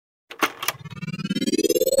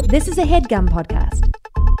This is a HeadGum podcast.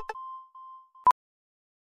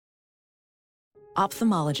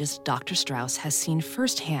 Ophthalmologist Dr. Strauss has seen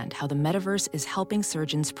firsthand how the metaverse is helping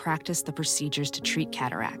surgeons practice the procedures to treat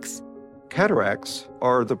cataracts. Cataracts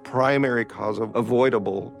are the primary cause of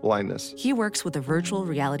avoidable blindness. He works with a virtual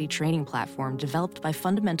reality training platform developed by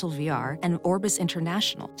Fundamental VR and Orbis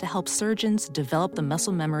International to help surgeons develop the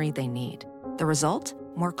muscle memory they need. The result?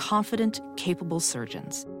 More confident, capable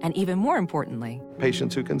surgeons. And even more importantly,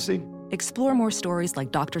 Patients who can see. explore more stories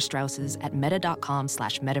like Dr. Strauss's at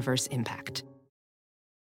meta.com/metaverseimpact.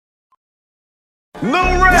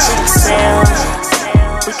 No rest!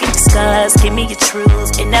 Look at the skies, give me your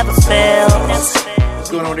truth, it never fails.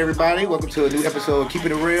 What's going on, everybody? Welcome to a new episode of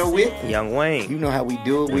Keeping It Real with Young Wayne. You know how we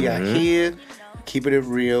do it. We are here, keeping it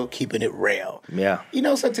real, keeping it real. Yeah. You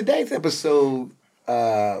know, so today's episode,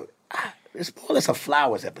 it's more or less a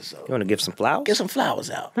flowers episode. You want to give some flowers? Get some flowers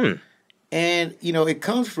out. And, you know, it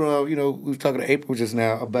comes from, you know, we were talking to April just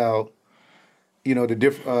now about, you know,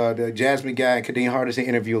 the Jasmine Guy and Kadeem Hardison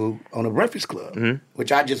interview on the Breakfast Club,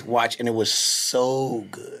 which I just watched, and it was so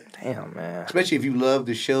good. Damn, man. Especially if you love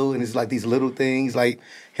the show, and it's like these little things, like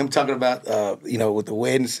him talking about, you know, with the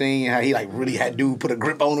wedding scene, how he like really had dude put a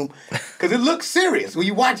grip on him, because it looks serious when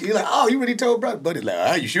you watch it. You're like, oh, you really told brother, buddy,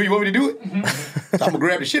 like, you sure you want me to do it? So I'm gonna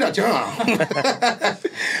grab the shit out your arm.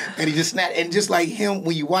 And he just snapped, and just like him,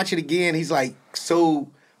 when you watch it again, he's like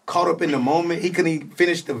so caught up in the moment, he couldn't even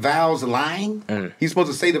finish the vows line. He's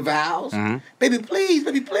supposed to say the vows, baby, please,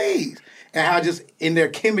 and how just in their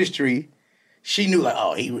chemistry. She knew, like,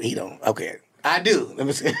 oh, he don't. Okay, I do. Let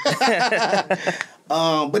me see.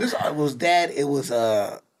 But it was that. It was,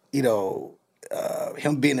 you know,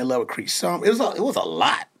 him being in love with Cree Summer. It was a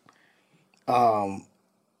lot. And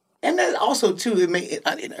then also too, it made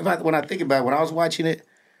when I think about it, when I was watching it,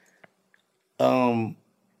 even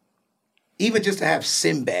just to have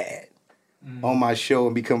Sinbad on my show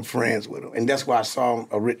and become friends with him, and that's where I saw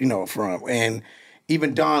him, you know, from, and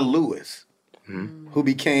even Dawn Lewis, who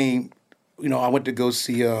became. You know, I went to go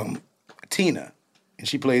see Tina, and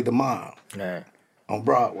she played the mom on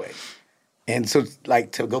Broadway. And so,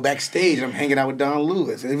 like, to go backstage, I'm hanging out with Dawn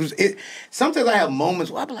Lewis. And sometimes I have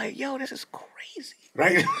moments where I'm like, yo, this is crazy,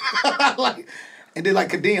 right? Like, and then, like,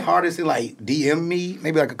 Kadeem Hardison, like, DM'd me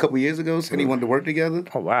maybe, like, a couple years ago, said he wanted to work together.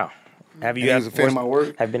 Oh, wow. Have you he was a fan of my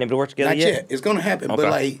work. Have been able to work together Not yet? yet. It's going to happen. Okay. But,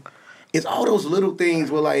 like, it's all those little things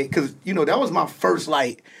where, like, because, you know, that was my first,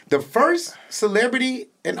 like, the first celebrity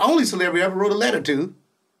and only celebrity I ever wrote a letter to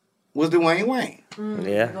was Dwayne Wayne.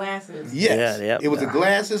 Yeah. Glasses. Yes. Yeah, It was the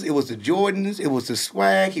glasses, it was the Jordans, it was the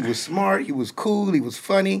swag, he was smart, he was cool, he was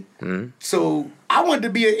funny. So I wanted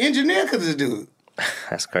to be an engineer because of this dude.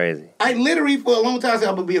 That's crazy. I literally, for a long time, said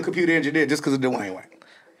I'm going to be a computer engineer just because of Dwayne Wayne.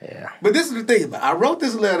 Yeah. But this is the thing about it. I wrote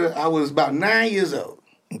this letter, I was about 9 years old,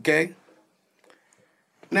 okay?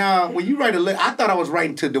 Now, when you write a letter, I thought I was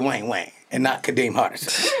writing to Dwayne Wayne and not Kadeem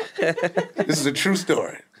Hardison. This is a true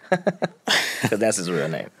story. Because that's his real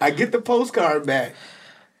name. I get the postcard back.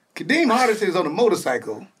 Kadeem Hardison is on a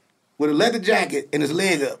motorcycle with a leather jacket and his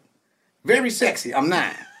leg up. Very sexy. I'm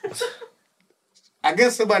 9. I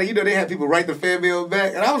guess somebody, you know, they had people write the fan mail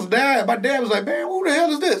back, and I was down. My dad was like, man, who the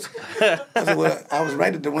hell is this? I said, well, I was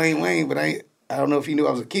writing to Dwayne Wayne, but I don't know if he knew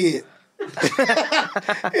I was a kid.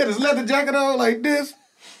 He had his leather jacket on like this,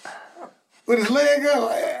 with his leg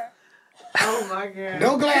up. Oh my God.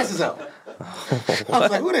 No glasses on. I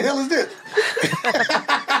was like, who the hell is this?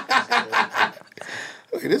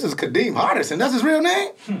 Wait, this is Kadeem Hardison. That's his real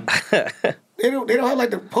name? They don't have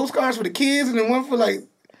like the postcards for the kids and then one for like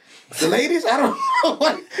the ladies? I don't know.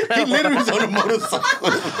 He literally was on a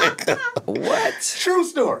motorcycle. What? True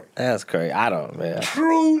story. That's crazy. I don't, man.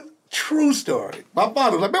 True story. My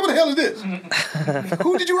father was like, man, what the hell is this?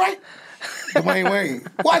 Who did you write? Dwayne Wayne.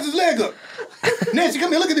 Why is his leg up? Nancy,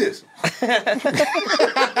 come here, look at this.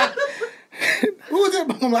 Who is that?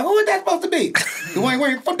 I'm like, who is that supposed to be? Dwayne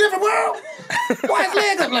Wayne from different world? Why his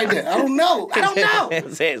leg up like that? I don't know.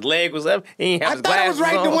 Say his leg was up. He didn't have I his thought I was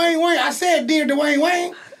glasses right, on. Dwayne Wayne. I said, dear Dwayne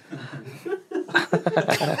Wayne.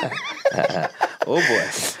 Oh, boy.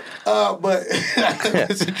 But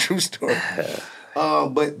it's a true story.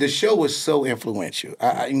 But the show was so influential.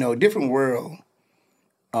 You know, different world.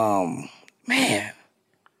 Man,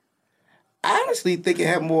 I honestly think it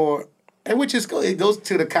had more, and which is it goes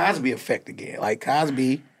to the Cosby effect again. Like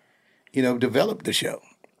Cosby, you know, developed the show,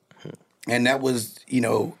 and that was, you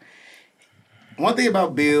know, one thing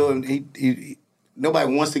about Bill, and he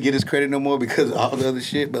nobody wants to get his credit no more because of all the other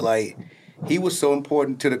shit, but like he was so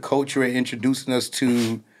important to the culture and introducing us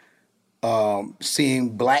to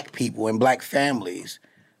seeing black people and black families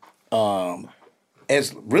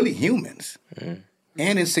as really humans.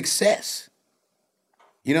 and in success.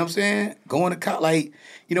 You know what I'm saying? Going to college, like,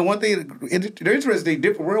 you know, one thing, the interesting,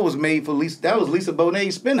 Different World was made for Lisa, that was Lisa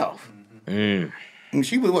Bonet's spinoff. Mm. And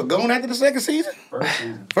she was, what, going after the second season?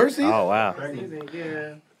 First season? Oh, wow.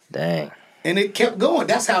 Yeah. Dang. And it kept going.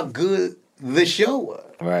 That's how good the show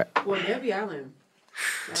was. Right. Well, Debbie Allen.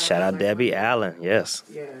 Shout out Debbie Allen. Yes.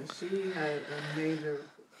 Yeah, she had a major,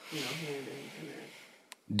 hand in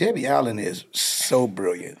that. Debbie Allen is so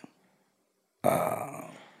brilliant.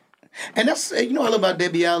 And that's, you know what I love about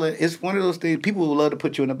Debbie Allen? It's one of those things, people would love to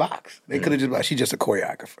put you in a box. They could have just, she's just a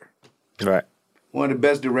choreographer. Right. One of the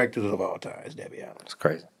best directors of all time is Debbie Allen. It's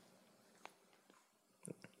crazy.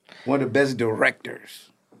 One of the best directors.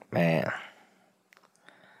 Man.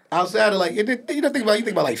 Outside of like, you think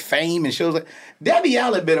about like Fame and shows like, Debbie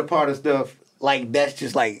Allen been a part of stuff like that's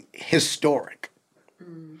just like historic.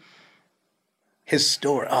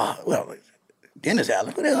 Historic. Oh, well, Dennis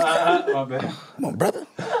Allen. What else? My bad. Come on, brother.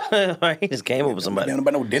 He just came up with somebody. You know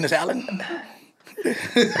about no Dennis Allen?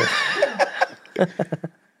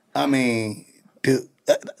 I mean, dude,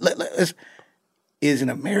 is an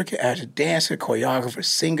American actor, dancer, choreographer,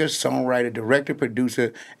 singer, songwriter, director,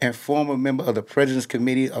 producer, and former member of the President's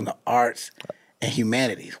Committee on the Arts and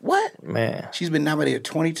Humanities. What? Man. She's been nominated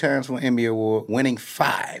 20 times for an Emmy Award, winning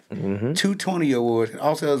 5, 2 Tony Awards, and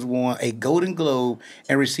also has won a Golden Globe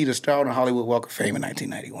and received a Star on the Hollywood Walk of Fame in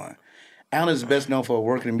 1991. Allen is best known for her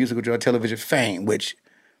work in the musical drama television Fame, which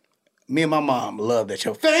me and my mom loved that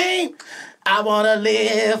show. Fame, I want to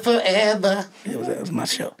live forever. That was my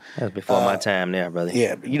show. That was before my time there, brother.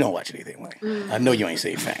 Yeah, but you don't watch anything, Wayne. I know you ain't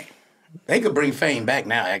seen Fame. They could bring Fame back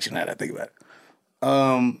now, actually, now that I think about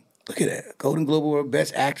it. Look at that. Golden Globe Award,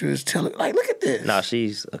 Best Actress. Like, look at this. No,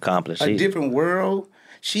 she's accomplished. A Different World.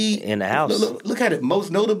 She in the house. Look at it.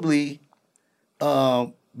 Most notably,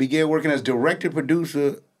 began working as director,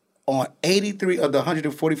 producer on 83 of the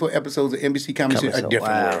 144 episodes of NBC Comedy Series, A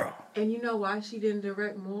Different World. And you know why she didn't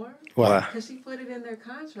direct more? Why? Because she put it in their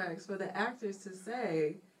contracts for the actors to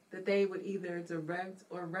say that they would either direct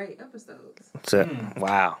or write episodes.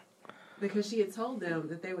 Wow. Because she had told them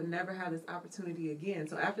that they would never have this opportunity again.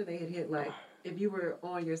 So after they had hit, like, if you were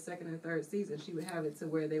on your second or third season, she would have it to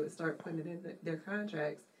where they would start putting it in their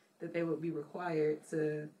contracts that they would be required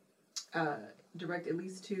to direct at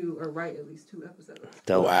least 2 or write at least 2 episodes.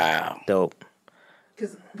 Dope. Wow. Dope.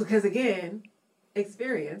 Because again,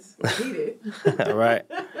 experience was needed. Right.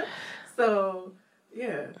 So,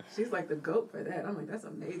 yeah, she's like the GOAT for that. I'm like, that's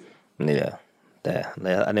amazing. Yeah.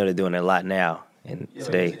 I know they're doing it a lot now. And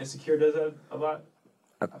today. Like Insecure does that a lot.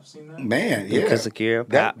 I've seen that. Man, yeah. Insecure,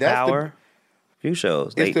 That's Power, few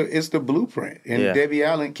shows. It's the blueprint. And Debbie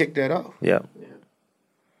Allen kicked that off. Yeah.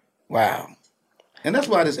 Wow. And that's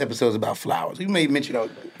why this episode is about flowers. We may mention,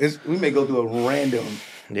 we may go through a random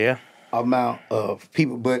amount of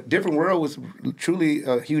people, but Different World was truly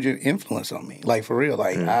a huge influence on me. Like, for real.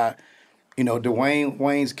 Like, Dwayne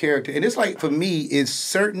Wayne's character. And it's like, for me, it's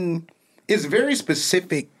very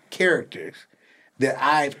specific characters that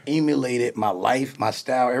I've emulated my life, my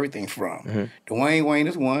style, everything from. Dwayne Wayne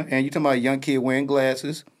is one, and you're talking about a young kid wearing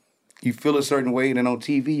glasses. You feel a certain way, and then on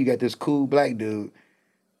TV, you got this cool black dude.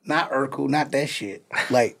 Not Urkel, not that shit.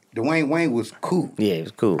 Like, Dwayne Wayne was cool. Yeah, he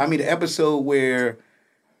was cool. I mean, the episode where,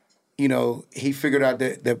 he figured out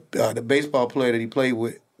that the baseball player that he played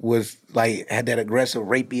with was, like, had that aggressive,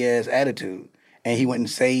 rapey-ass attitude, and he went and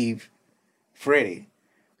saved Freddie,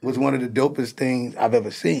 was one of the dopest things I've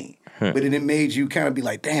ever seen. But then it made you kind of be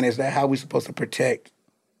like, damn, is that how we're supposed to protect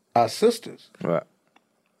our sisters? Right.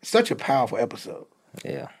 Such a powerful episode.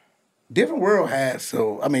 Yeah. Different World had,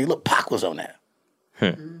 look, Pac was on that.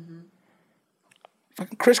 Fucking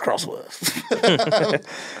Crisscross was.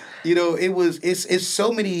 It's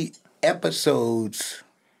so many episodes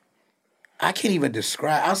I can't even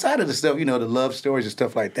describe. Outside of the stuff, the love stories and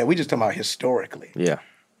stuff like that, we just talking about historically. Yeah.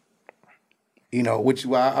 Which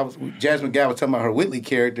why Jasmine Guy was talking about her Whitley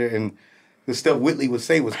character, and the stuff Whitley would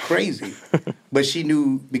say was crazy. But she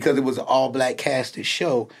knew, because it was an all-black casted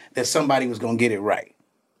show, that somebody was going to get it right,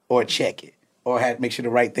 or check it, or had to make sure the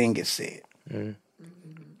right thing gets said.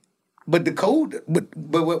 But the code, but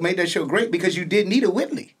what made that show great, because you didn't need a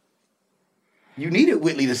Whitley. You needed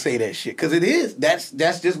Whitley to say that shit, because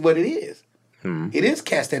that's just what it is. It is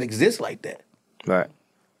cast that exists like that. Right.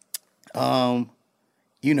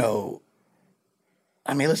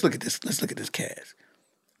 Let's look at this. Let's look at this cast.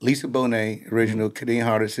 Lisa Bonet, original. Kadeem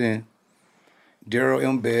Hardison, Daryl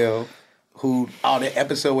M. Bell, who that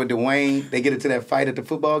episode with Dwayne, they get into that fight at the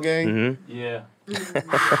football game. Yeah.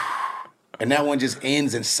 And that one just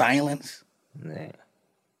ends in silence. Yeah.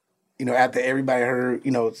 After everybody heard,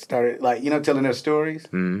 started telling their stories.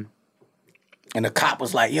 And the cop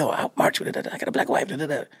was like, yo, I'll march with it. I got a black wife. And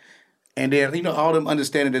then, you know, all them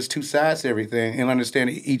understanding there's two sides to everything and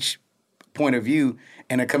understanding each point of view.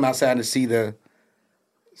 And then come outside and see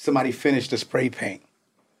somebody finish the spray paint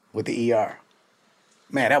with the ER.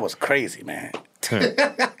 Man, that was crazy, man.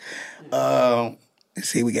 Let's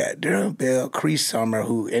see, we got Durham Bell, Cree Summer,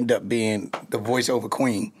 who ended up being the voiceover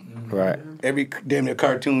queen. Right. Every damn near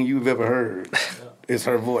cartoon you've ever heard is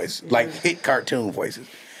her voice. Like hit cartoon voices.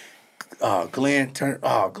 Glenn.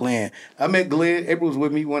 I met Glenn. April was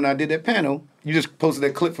with me when I did that panel. You just posted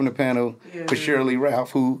that clip from the panel for Shirley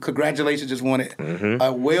Ralph, who, congratulations, just won it.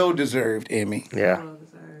 A well-deserved Emmy. Yeah.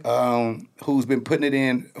 Who's been putting it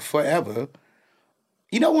in forever.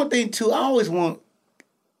 You know one thing, too? I always want,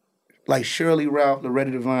 like, Shirley Ralph,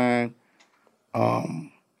 Loretta Devine,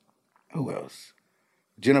 who else?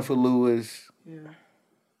 Jennifer Lewis. Yeah.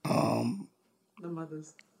 The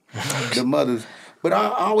mothers. But I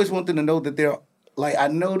always want them to know that they're, like, I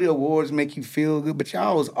know the awards make you feel good, but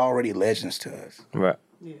y'all was already legends to us. Right.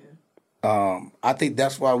 Yeah. I think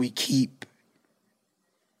that's why we keep,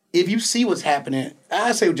 if you see what's happening,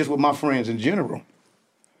 I say just with my friends in general,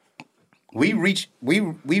 we reach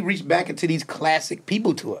back into these classic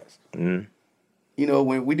people to us. Mm. You know,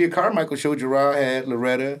 when we did Carmichael show, Gerard had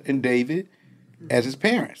Loretta and David as his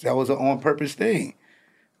parents. That was an on-purpose thing.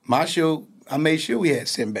 My show, I made sure we had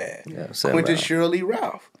Sinbad. Yeah, Quentin Shirley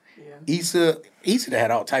Ralph. Yeah. Issa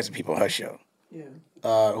had all types of people on her show.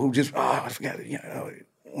 Yeah. Who just, I forgot, you know,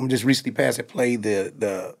 just recently passed and played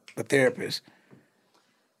the therapist.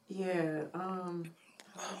 Yeah. I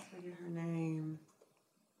forget her name.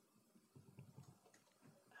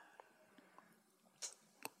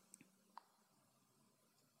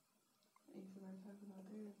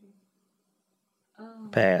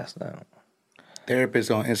 Pass now.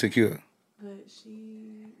 Therapist on Insecure. But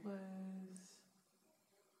she was.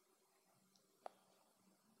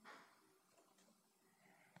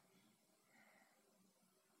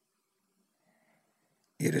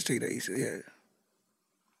 Yeah, let's take that. Issa, yeah.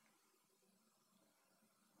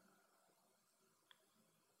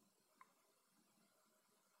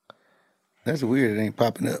 That's weird. It ain't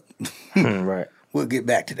popping up. Right. We'll get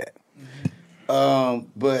back to that.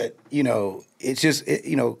 But, you know, it's just,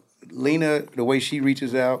 you know, Lena, the way she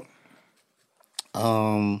reaches out,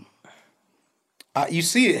 you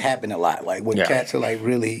see it happen a lot. Like when cats are like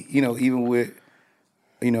really, you know, even with,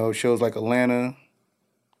 you know, shows like Atlanta.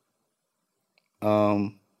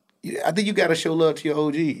 I think you got to show love to your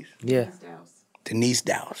OGs. Yeah. Denise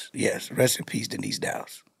Dowse. Yes. Rest in peace, Denise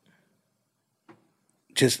Dowse.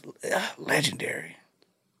 Just legendary.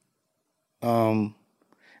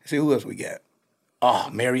 See who else we got.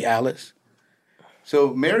 Oh, Mary Alice.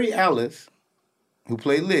 So Mary Alice, who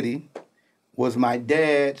played Liddy, was my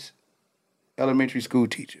dad's elementary school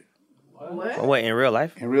teacher. What? Oh, wait, in real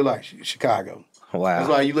life? In real life, Chicago. Wow. That's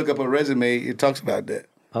why you look up her resume, it talks about that.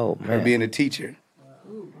 Oh, Her man. being a teacher.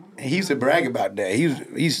 And he used to brag about that. He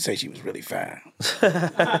used to say she was really fine.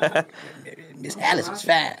 Miss Alice was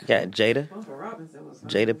fine. Got Jada. Bumper Robinson was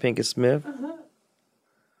Jada Pinkett Smith.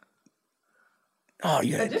 Oh, A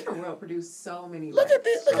yeah. Different World produced so many. Look at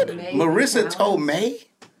this. Look at this. amazing Marissa talents. Tomei.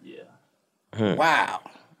 Yeah. Wow.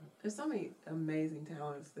 There's so many amazing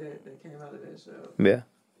talents that came out of that show. Yeah.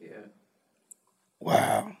 Yeah.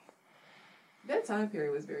 Wow. That time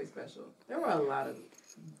period was very special. There were a lot of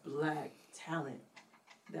black talent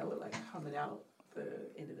that were like coming out the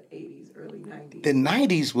end of the 80s, early 90s. The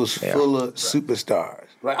 90s was full of superstars.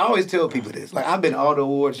 Like, I always tell people this. Like, I've been to all the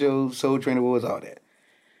award shows, Soul Train Awards, all that.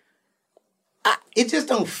 It just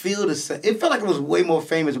don't feel the same. It felt like it was way more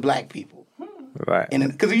famous black people. Right.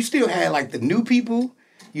 And because you still had, like, the new people.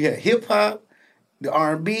 You had hip-hop, the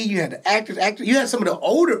R&B. You had the actors. You had some of the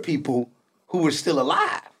older people who were still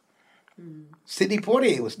alive. Sidney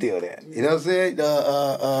Poitier was still there. You know what I'm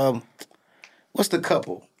saying? What's the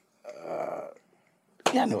couple?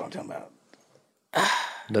 Yeah, I know what I'm talking about.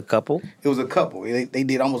 The couple? It was a couple. They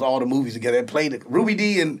did almost all the movies together. They played Ruby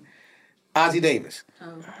Dee and Ozzie Davis.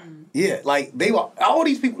 Yeah, like they were all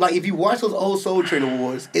these people. Like if you watch those old Soul Train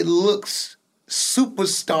Awards, it looks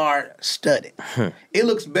superstar studded. It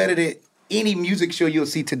looks better than any music show you'll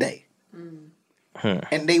see today.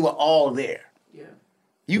 And they were all there. Yeah.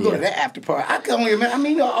 You go to that after party. I can only imagine. I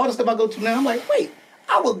mean, all the stuff I go to now, I'm like, wait,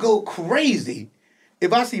 I would go crazy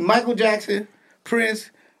if I see Michael Jackson,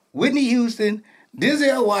 Prince, Whitney Houston,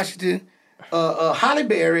 Denzel Washington, Halle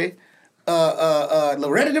Berry,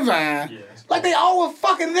 Loretta Devine. Yes. Like they all were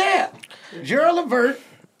fucking there. Gerald Levert.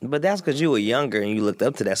 But that's because you were younger and you looked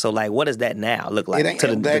up to that. So, like, what does that now look like It ain't, to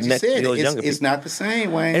I'm glad you said those it. younger It's people? not the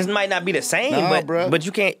same, Wayne. It might not be the same, Nah, but bruh. but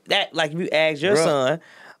you can't, that, like, if you ask your Bruh. son,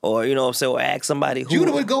 or you know what I'm saying, or ask somebody who.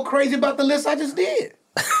 Judah would go crazy about the list I just did.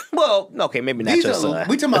 Well, okay, maybe not your son.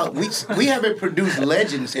 We talking about we haven't produced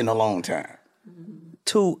legends in a long time.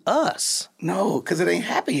 To us. No, because it ain't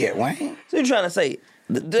happened yet, Wayne. So you're trying to say.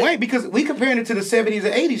 Wait, because we comparing it to the 70s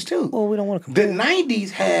and 80s too. Well, we don't want to compare. The 90s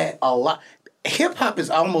had a lot. Hip hop is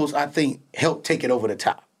almost, I think, helped take it over the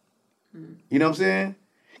top. You know what I'm saying?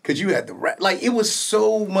 Because you had the rap. Like, it was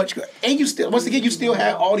so much. And you still, once again, you still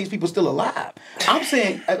had all these people still alive. I'm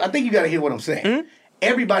saying, I think you got to hear what I'm saying. Mm-hmm.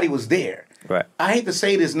 Everybody was there. Right. I hate to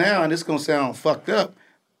say this now, and this is going to sound fucked up.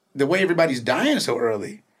 The way everybody's dying so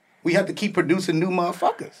early, we have to keep producing new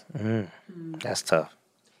motherfuckers. That's tough.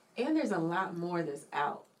 And there's a lot more that's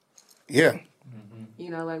out. Yeah. You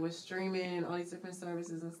know, like with streaming, all these different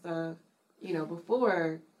services and stuff. You know,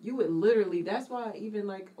 before, you would literally, that's why even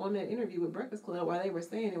like on that interview with Breakfast Club, why they were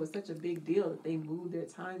saying it was such a big deal that they moved their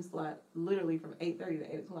time slot literally from 8:30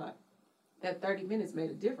 to 8 o'clock. That 30 minutes made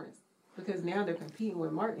a difference. Because now they're competing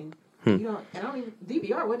with Martin. You know, and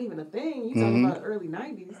DVR wasn't even a thing. You talking about early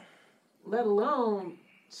 90s, let alone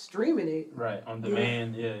streaming it. Right, on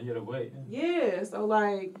demand, you had to wait. Yeah, so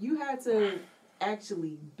like you had to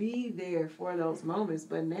actually be there for those moments,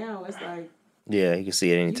 but now it's like Yeah, you can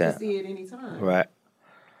see it you anytime. can see it anytime. Right.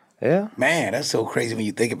 Yeah. Man, that's so crazy when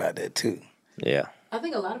you think about that, too. Yeah. I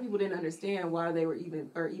think a lot of people didn't understand why they were even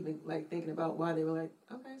like thinking about why they were like,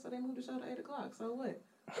 okay, so they moved the show to 8 o'clock, so what?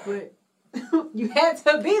 But you had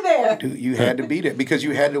to be there. Dude, you had to be there because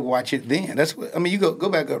you had to watch it then. That's what I mean. You go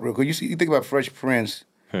back up real quick. You think about Fresh Prince,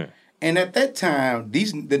 and at that time,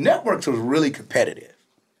 the networks was really competitive.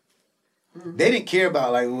 They didn't care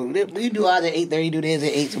about like we do ours at 8:30, do this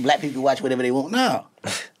at 8, so black people watch whatever they want. No,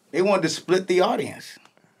 they wanted to split the audience.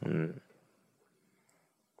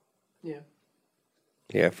 Yeah.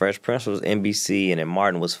 Yeah, Fresh Prince was NBC, and then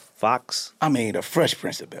Martin was Fox. I mean, the Fresh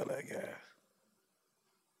Prince of Bel-Air, guys.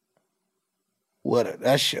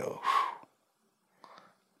 That show.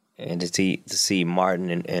 And to see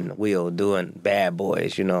Martin and Will doing Bad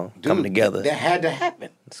Boys, you know, coming together. That had to happen.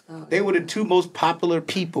 They were the two most popular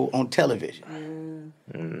people on television.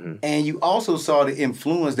 And you also saw the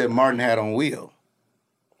influence that Martin had on Will.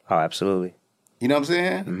 Oh, absolutely. You know what I'm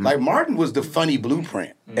saying? Like, Martin was the funny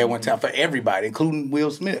blueprint at one time for everybody, including Will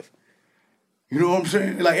Smith. You know what I'm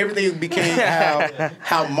saying? Like, everything became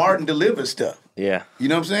how Martin delivered stuff. Yeah. You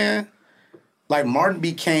know what I'm saying? Like, Martin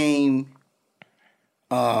became,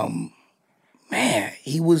 man,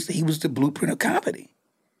 he was the blueprint of comedy.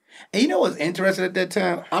 And you know what's interesting at that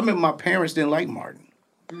time? I remember my parents didn't like Martin.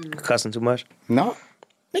 Cussing too much? No.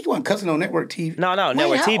 Nigga wasn't cussing on network TV. No, Wait,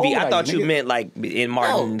 network how TV. old I are thought you nigga? meant like in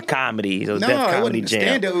Martin comedy. So No, Def it Comedy wasn't Jam.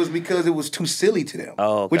 stand-up. It was because it was too silly to them.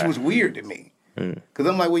 Oh, okay. Which was weird to me. Because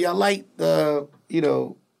I'm like, well, y'all like, you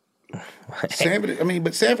know, Sanford. I mean,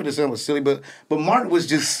 but Sanford and Son was silly, but Martin was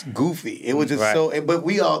just goofy. It was just so, but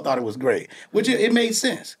we all thought it was great, which it made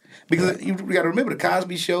sense. Because you got to remember the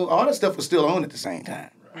Cosby Show, all that stuff was still on at the same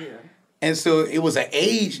time. Yeah. And so it was an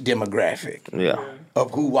age demographic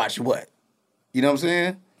of who watched what. You know what I'm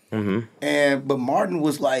saying? Mm-hmm. But Martin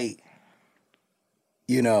was like,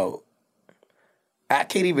 you know, I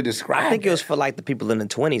can't even describe. I think it was for like the people in the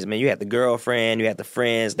 20s, man. You had the girlfriend, you had the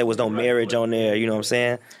friends. There was no marriage on there. You know what I'm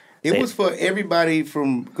saying? It was for everybody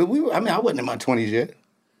from, because I wasn't in my 20s yet.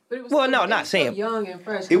 But it was Well, still, no, it not was still saying- young and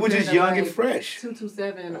fresh. It was compared just to, young and like, fresh.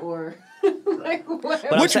 227 or like whatever.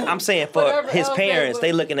 But I'm saying for whatever his else parents,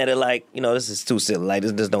 they they looking at it like, you know, this is too silly. Like,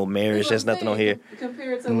 there's no marriage. There's nothing on here.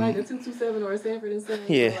 Compared to like a 227 or a Sanford and Son,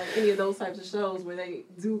 Yeah. or like any of those types of shows where they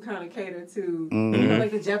do kind of cater to, you know,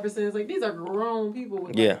 like the Jeffersons. Like these are grown people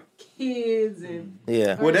with like, kids and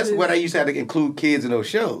Well, that's what I used to have to include kids in those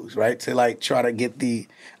shows, right? To like try to get the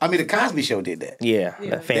Cosby Show did that. Yeah,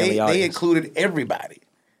 that family They audience. included everybody.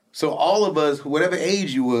 So all of us, whatever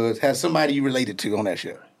age you was, had somebody you related to on that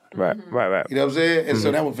show. Right. You know what I'm saying? And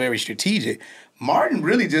so that was very strategic. Martin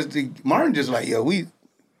just like, yo, we're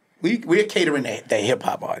catering the hip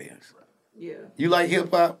hop audience. Yeah. You like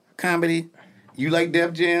hip hop comedy? You like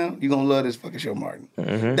Def Jam? You're gonna love this fucking show, Martin.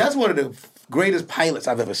 That's one of the greatest pilots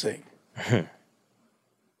I've ever seen.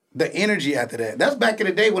 The energy after that. That's back in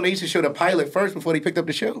the day when they used to show the pilot first before they picked up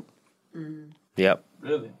the show. Yep.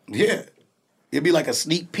 Really? Yeah. It'd be like a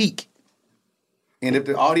sneak peek. And if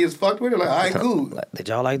the audience fucked with it, like, all right, cool. Like, did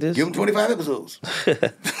y'all like this? Give them 25 episodes.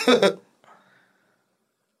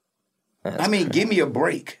 I mean, give me a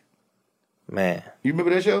break. Man. You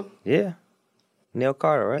remember that show? Yeah. Neil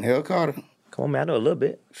Carter, right? Neil Carter. Come on, man. I know a little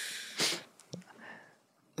bit.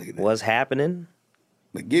 Look at that. What's happening?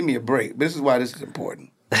 But give me a break. This is why this is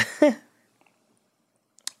important. You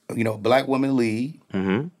know, Black Woman Lead,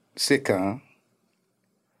 sitcom.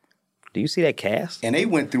 Do you see that cast? And they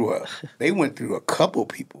went through a couple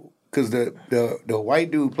people because the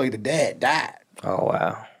white dude who played the dad died. Oh,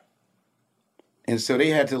 wow. And so they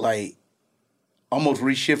had to like almost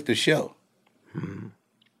reshift the show.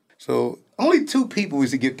 So only 2 people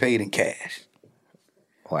was to get paid in cash.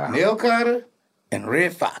 Wow. Nell Carter and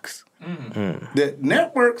Red Fox. The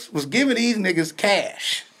networks was giving these niggas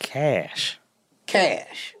cash. Cash.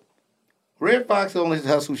 Red Fox only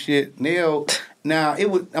hustle shit. Nell, now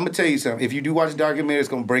I'm gonna tell you something. If you do watch the documentary, it's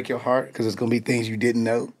gonna break your heart because it's gonna be things you didn't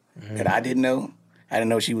know that I didn't know. I didn't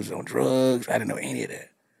know she was on drugs. I didn't know any of that.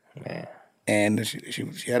 Man. And she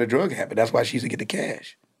had a drug habit. That's why she used to get the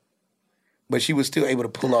cash. But she was still able to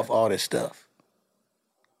pull off all this stuff.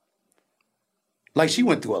 Like, she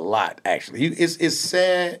went through a lot, actually. It's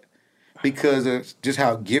sad because of just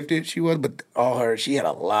how gifted she was, but she had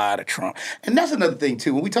a lot of trauma. And that's another thing,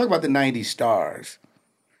 too. When we talk about the 90s stars,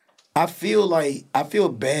 I feel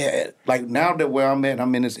bad. Like, now that where I'm at,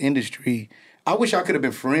 I'm in this industry, I wish I could have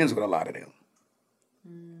been friends with a lot of them.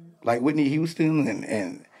 Like Whitney Houston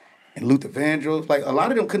and Luther Vandross. Like, a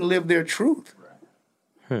lot of them couldn't live their truth.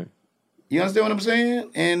 You understand what I'm saying?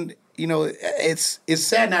 And, you know, it's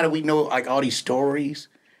sad now that we know, like, all these stories.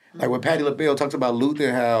 Like, when Patti LaBelle talks about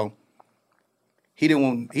Luther, how he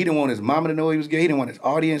didn't want his mama to know he was gay. He didn't want his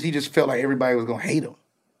audience. He just felt like everybody was going to hate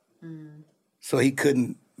him. So he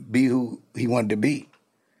couldn't be who he wanted to be.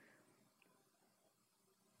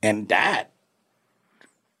 And died.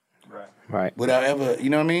 Right. Without ever, you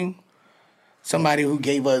know what I mean? Somebody who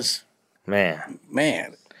gave us, Man.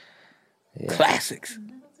 classics.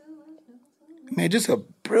 Man, just a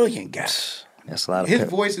brilliant guy. That's a lot of His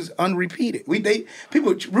voice is unrepeated. Ruben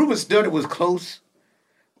Studdard was close,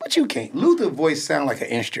 but you can't. Luther's voice sound like an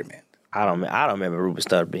instrument. I don't remember Ruben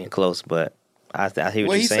Studdard being close, but I hear what Well,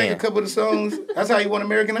 you're he sang saying. a couple of the songs. That's how he won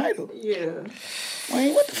American Idol. Yeah.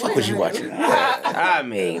 Wayne, what the fuck was you watching? I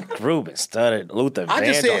mean, Ruben Studdard, Luther Vandross I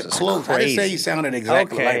just said is close. I didn't say he sounded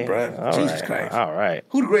exactly like, bro. All Jesus right. Christ. All right.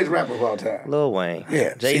 Who the greatest rapper of all time? Lil Wayne.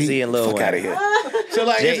 Yeah. Jay-Z and Lil fuck Wayne. out of here. So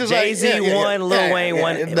like, it's just Jay-Z like, won, Lil Wayne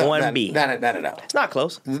won, one B. Not at all. It's not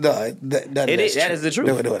close. No, That is the truth.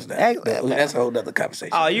 No, it's not. That's a whole other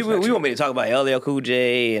conversation. Oh, we want me to talk about LL Cool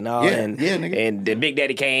J and all, nigga. and the Big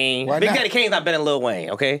Daddy Kane. Why Big not? Daddy Kane's not better than Lil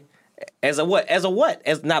Wayne, okay? As a what? As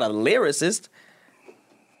not a lyricist.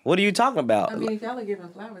 What are you talking about? I mean, if y'all are giving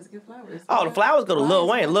flowers, give flowers. Oh, the flowers go to Lil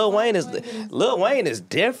Wayne. Lil Wayne is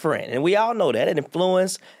different, and we all know that. It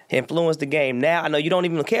influenced the game. Now I know you don't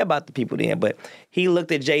even care about the people then, but he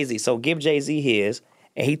looked at Jay-Z. So give Jay-Z his,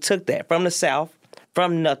 and he took that from the South,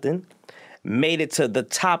 from nothing, made it to the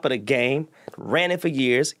top of the game, ran it for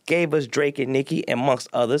years, gave us Drake and Nicki, amongst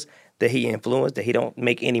others that he influenced, that he don't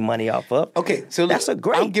make any money off of. Okay, so that's a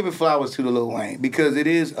great. I'm giving flowers to the Lil Wayne because it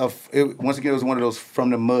is once again it was one of those from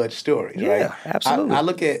the mud stories. Yeah, right? absolutely. I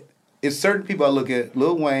look at it's certain people I look at: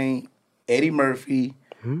 Lil Wayne, Eddie Murphy,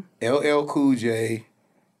 LL Cool J,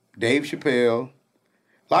 Dave Chappelle.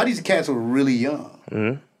 A lot of these cats were really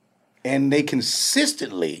young, and they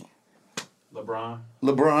consistently LeBron.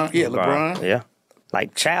 LeBron, Yeah,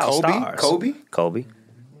 like child stars. Kobe.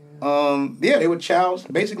 Yeah, they were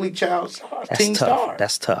basically child stars, teen stars.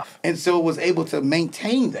 That's tough. And so was able to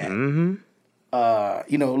maintain that.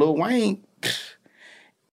 You know, Lil Wayne.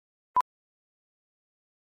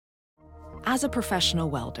 As a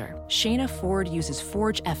professional welder, Shayna Ford uses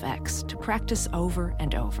Forge FX to practice over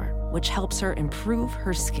and over, which helps her improve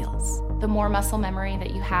her skills. The more muscle memory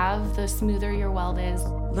that you have, the smoother your weld is.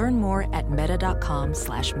 Learn more at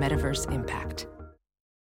meta.com/metaverseimpact.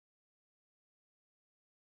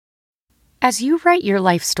 As you write your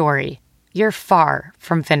life story, you're far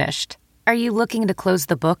from finished. Are you looking to close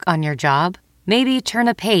the book on your job? Maybe turn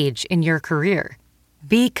a page in your career?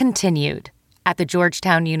 Be continued at the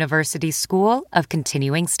Georgetown University School of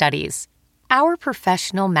Continuing Studies. Our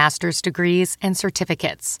professional master's degrees and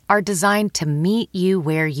certificates are designed to meet you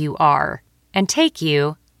where you are and take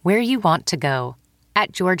you where you want to go.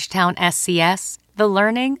 At Georgetown SCS, the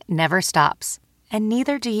learning never stops, and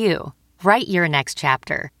neither do you. Write your next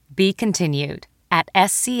chapter. Be continued at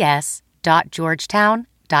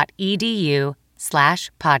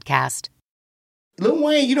scs.georgetown.edu/podcast. Lil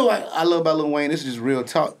Wayne, you know what I love about Lil Wayne? This is just real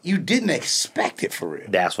talk. You didn't expect it for real.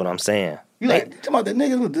 That's what I'm saying. You talking about the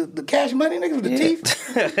niggas with the cash money, niggas with the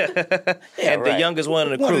teeth? And the youngest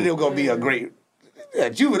one in the One crew. of them gonna be a great. Yeah,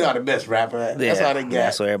 Juvenile the best rapper. That's how they got.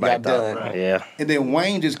 That's what everybody got thought. done. Yeah. And then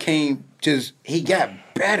Wayne he got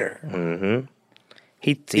better. Mm-hmm.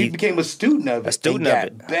 He became a student of it. A student and of got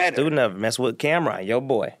it. Better. Student of it. Mess with Cameron, your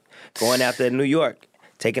boy. Going out there in New York,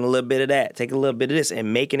 taking a little bit of that, taking a little bit of this,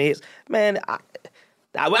 and making it. Man,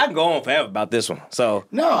 I can go on forever about this one. So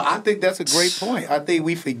No, I think that's a great point. I think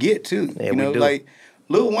we forget too. Yeah, you we know, do. like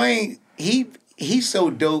Lil Wayne, he's so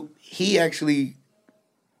dope. He actually,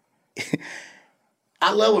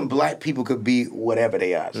 I love when black people could be whatever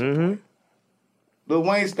they are. Mm-hmm. Lil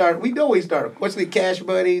Wayne started. We know he started. What's the Cash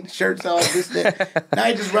Buddy, shirts off, this that. Now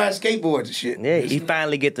he just rides skateboards and shit. yeah, he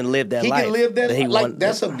finally get to live that He life. can live that. he Like want-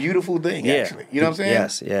 that's a beautiful thing. yeah. Actually, you know what I'm saying?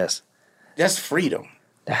 Yes, yes. That's freedom.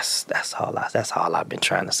 That's all I've been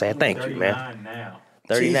trying to say. Thank you, man. 39 now.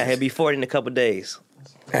 39. Jesus. He'll be 40 in a couple days.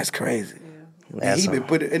 That's crazy. And That's he been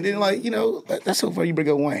put it, and then like you know that's so funny you bring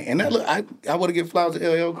up Wayne. And that, look, I want to give flowers to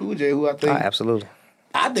LL Cool J, who I think absolutely.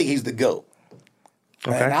 I think he's the GOAT.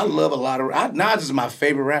 Okay. And I love a lot of Nas is my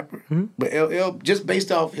favorite rapper, but LL just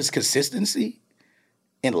based off his consistency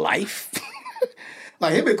in life,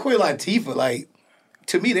 like him and Queen Latifah, like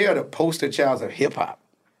to me they are the poster childs of hip hop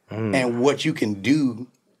and what you can do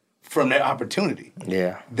from that opportunity.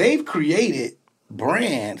 Yeah. They've created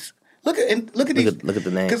brands. Look at these. Look at the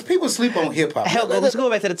name. Because people sleep on hip hop. Hell, let's go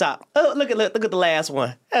back to the top. Oh, look at the last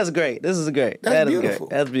one. That's great. This is great. That's That is beautiful.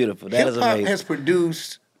 great. That's beautiful. That is Hip hop amazing. has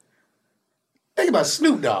produced. Think about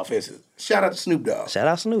Snoop Dogg, for instance. Shout out to Snoop Dogg. Shout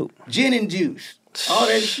out Snoop. Gin and juice, all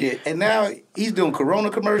that shit, and now he's doing Corona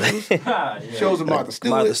commercials. Shows with Martha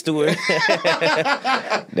Stewart. Martha Stewart.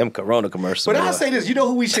 Them Corona commercials. But I'll boy. say this: you know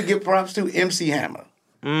who we should give props to? MC Hammer.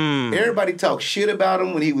 Everybody talked shit about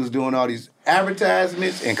him when he was doing all these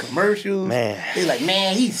advertisements and commercials. Man. They like,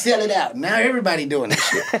 man, he sell it out. Now everybody doing this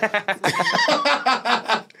shit.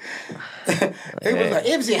 They was like,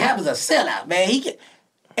 MC Hammer's a sellout, man. He can.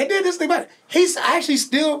 And then this thing about it, he's actually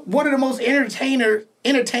still one of the most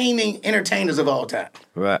entertaining entertainers of all time.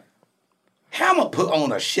 Right. Hammer put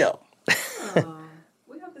on a show.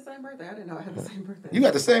 We have the same birthday. I didn't know I had the same birthday. You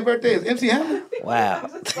got the same birthday as MC Hammer? Wow.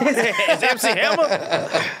 Is MC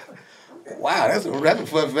Hammer? Wow, that's a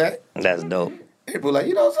fun fact. That's dope. People like,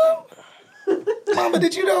 you know something? Mama,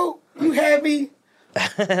 did you know you had me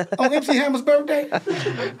on MC Hammer's birthday?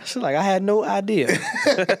 She's like, I had no idea.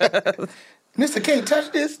 Mr. Can't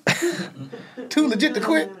touch this. Too legit to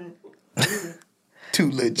quit.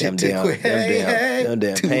 Too legit to quit. them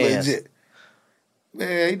damn Too pants. legit.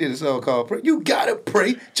 Man, he did a song called Pray. You gotta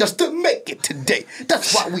pray just to make it today.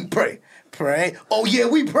 That's why we pray. Pray. Oh yeah,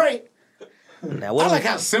 we pray. Now I what like do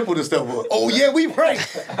how simple this stuff was. Oh yeah, we pray.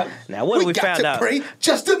 now what do we got found to out? pray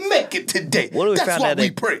just to make it today. What do we That's found why out we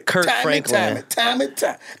that pray. Kirk time Franklin and time and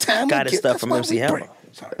time got his again. stuff That's from why MC we Hammer. pray.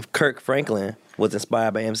 Sorry. If Kirk Franklin was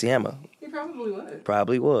inspired by MC Hammer, He probably would.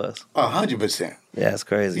 probably was. 100%. Yeah, that's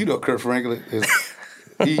crazy. You know Kirk Franklin is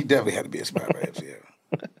he definitely had to be inspired by MC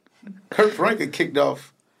Hammer. Kirk Franklin kicked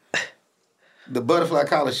off the butterfly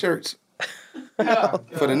collar shirts for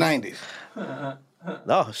the 90s.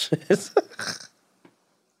 Oh shit.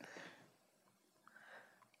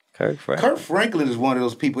 Kirk Franklin. Kirk Franklin is one of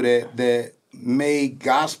those people that made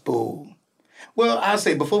gospel. Well, I'll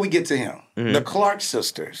say before we get to him, the Clark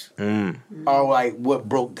sisters are like what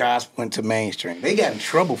broke gospel into mainstream. They got in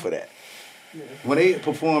trouble for that. When they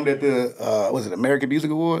performed at the was it American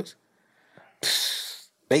Music Awards,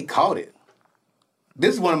 they caught it.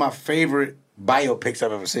 This is one of my favorite biopics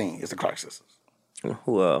I've ever seen. It's the Clark sisters.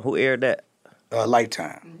 Who aired that?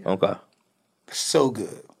 Lifetime. Okay. So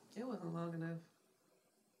good. It wasn't long enough.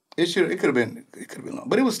 It could have been long,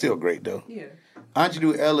 but it was still great though. Yeah.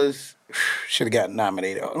 Aunjanue Ellis should have gotten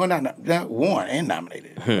nominated. Well, not won and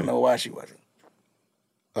nominated. I don't know why she wasn't.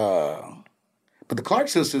 But the Clark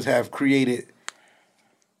sisters have created.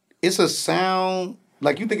 It's a sound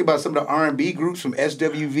like you think about some of the R&B groups from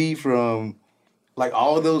SWV, from like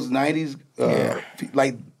all of those '90s.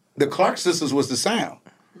 Like the Clark sisters was the sound.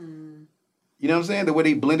 You know what I'm saying? The way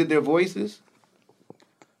they blended their voices.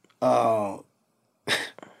 And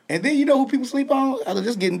then you know who people sleep on? I'm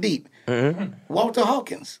just getting deep. Walter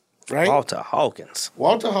Hawkins, right? Walter Hawkins.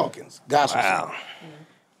 Walter Hawkins, gospel Wow. singer.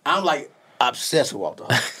 I'm like obsessed with Walter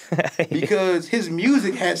Hawkins because his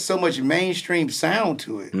music had so much mainstream sound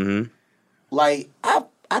to it. Like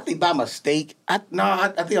I think by mistake, I think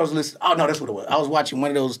I was listening. Oh no, that's what it was. I was watching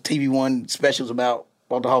one of those TV One specials about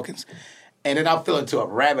Walter Hawkins, and then I fell into a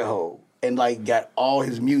rabbit hole and like got all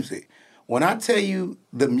his music. When I tell you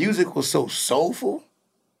the music was so soulful,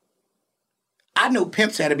 I know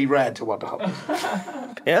pimps had to be riding to Walter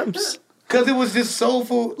Hawkins. Pimps. Because it was just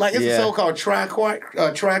soulful. Like, it's Yeah. a song called Try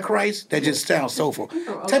Christ that just sounds soulful.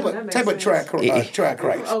 Type of Try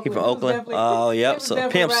Christ. He from Oakland. Oh, yep. So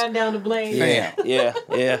pimps. Riding down the blade.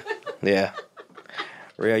 Yeah.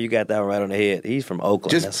 Real, you got that one right on the head. He's from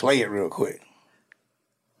Oakland. Just That's- play it real quick.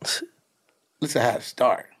 Listen how it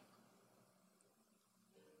start.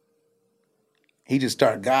 He just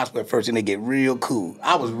started gospel at first, and they get real cool.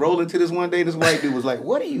 I was rolling to this one day. This white dude was like,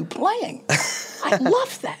 "What are you playing?" I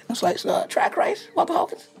love that. I was like, "Track Christ, Walter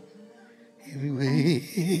Hawkins." Everywhere.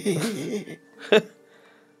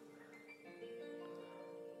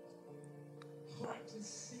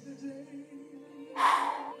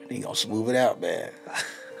 He gonna smooth it out, man.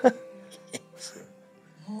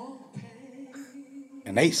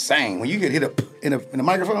 And they sang. When you get hit up in a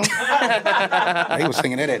microphone, they was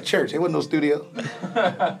singing that at church. There wasn't no studio.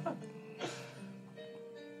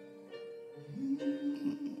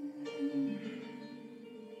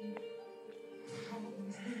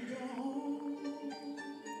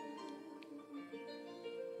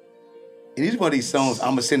 And these one of these songs I'm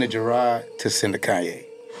gonna send to Gerard to send to Kanye.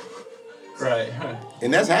 Right.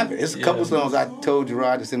 And that's happened. It's a couple songs I told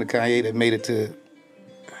Gerard to send to Kanye that made it to.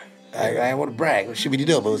 I don't want to brag. It should be the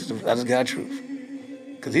double. I just got the truth.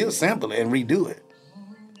 Because he'll sample it and redo it.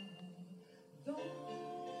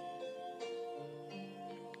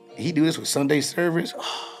 He do this with Sunday service.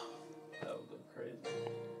 Oh. That would look crazy.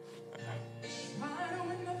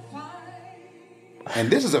 And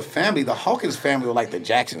this is a family. The Hawkins family were like the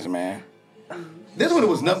Jacksons, man. This one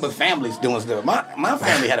was nothing but families doing stuff. My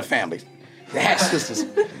family had a family. The Hatch sisters.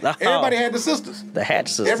 Everybody had the sisters. The Hatch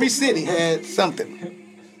sisters. Every city had something.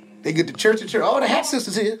 They get to church. Oh, the Hatch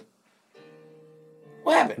sisters here.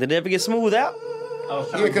 What happened? Did it ever get smoothed out? I was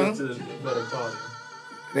trying Here to comes. get to better quality.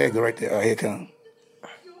 There you go right there. Oh, here come.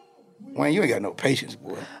 Wayne, you ain't got no patience,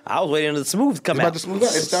 boy. I was waiting for the smooth to come It's out. about to smooth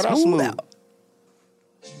out. It start out smooth.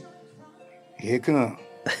 Here it come.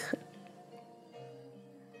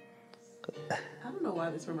 I don't know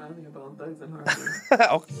why this reminds me of Bone Thugs and Harmony.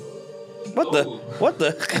 Okay. What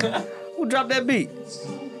the? Who dropped that beat?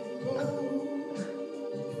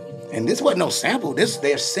 And this wasn't no sample.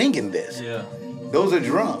 They're singing this. Yeah. Those are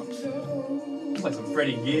drums. It's like some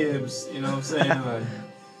Freddie Gibbs, you know what I'm saying? Like,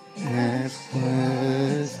 That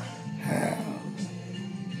was how.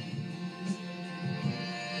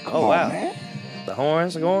 Oh, wow. Man. The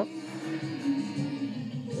horns are going.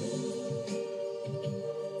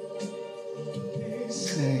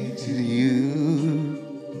 Say to you.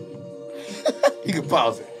 You can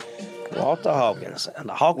pause it. Walter Hawkins and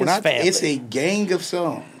the Hawkins family. It's a gang of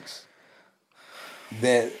songs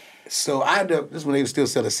that. So I ended up. This is when they were still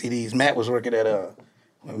selling CDs. Matt was working at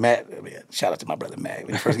shout out to my brother Matt.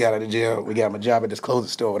 When he first got out of jail, we got him a job at this clothing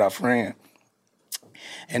store with our friend.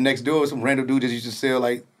 And next door was some random dude that used to sell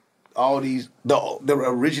like all these the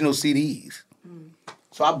original CDs.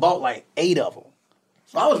 So I bought like 8 of them.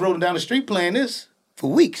 So I was rolling down the street playing this for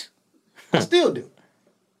weeks. I still do.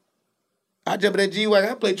 I jump in that G-Wagon,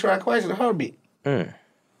 I play Try Twice in a heartbeat. Because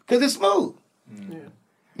it's smooth. Yeah.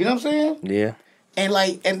 You know what I'm saying? Yeah.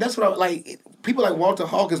 And that's what I like. People like Walter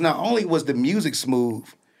Hawkins, not only was the music smooth,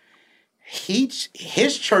 his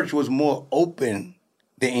church was more open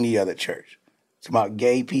than any other church. It's about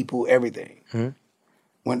gay people, everything.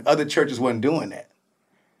 When other churches wasn't doing that.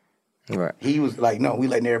 Right. He was like, no, we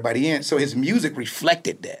letting everybody in. So his music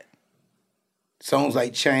reflected that. Songs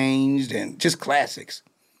like Changed and just classics.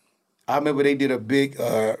 I remember they did a big,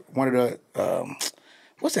 one of the,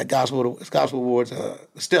 what's that gospel awards, the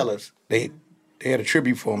Stellars. They had a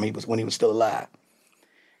tribute for him when he was still alive.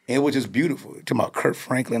 And it was just beautiful. Talking about Kurt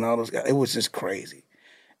Franklin, all those guys. It was just crazy.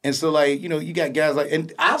 And so, like, you know, you got guys like,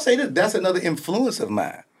 and I'll say this, that's another influence of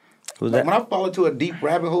mine. Who's Like, that? when I fall into a deep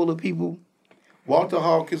rabbit hole of people, Walter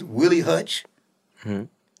Hawkins, Willie Hutch. You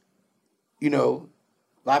know,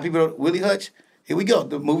 a lot of people don't, Willie Hutch. Here we go,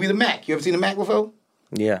 the movie The Mac. You ever seen The Mac before?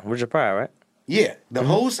 Yeah, Richard Pryor, right? Yeah, the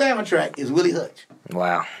whole soundtrack is Willie Hutch.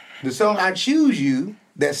 Wow. The song I Choose You,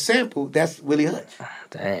 that sample, that's Willie Hutch.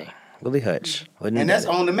 Dang. Willie Hutch. And that's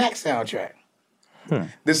on the Mac soundtrack.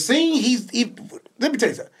 The scene let me tell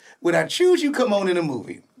you something. When I Choose You come on in the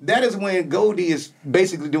movie, that is when Goldie is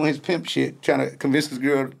basically doing his pimp shit, trying to convince this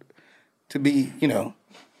girl to be, you know,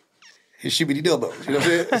 his shibbity double. You know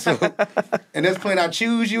what I'm saying? So, and that's playing I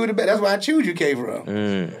Choose You in the back. That's where I Choose You came from.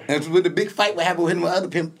 And it's with the big fight what happened with him and other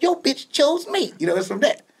pimp. Yo, bitch chose me. You know, it's from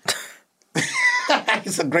that.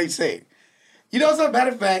 It's a great scene. You know something?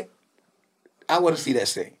 Matter of fact, I want to see that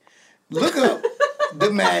scene. Look up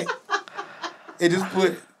The Mac and just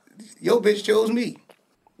put, yo, bitch chose me.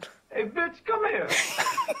 Hey, bitch, come here.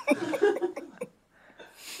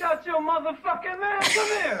 Shut your motherfucking mouth. Come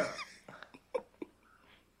here.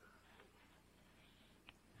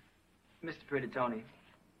 Mr. Pretty Tony,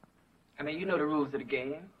 I mean, you know the rules of the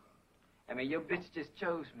game. I mean, your bitch just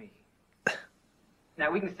chose me.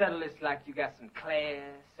 Now, we can settle this like you got some class,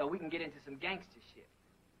 so we can get into some gangster shit.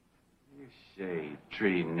 You shade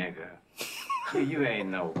tree nigga. You ain't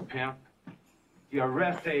no pimp. You're a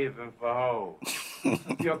rest haven for hoes.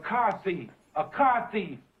 You're a car thief. A car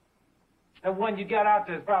thief. That one you got out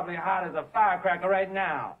there is probably hot as a firecracker right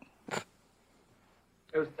now.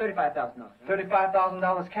 It was $35,000.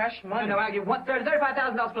 $35,000 cash money? No, I give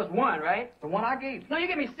 $35,000 plus one, right? The one I gave. No, you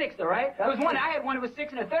gave me six, though, right? There was one. I had one. It was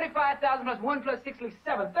six, and then 35,000 plus one plus six leaves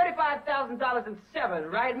seven. $35,000 and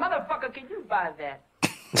seven, right? Motherfucker, can you buy that?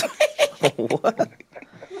 What?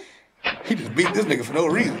 He just beat this nigga for no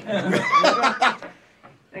reason.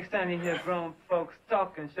 Next time you hear grown folks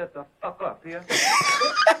talking, shut the fuck up, here.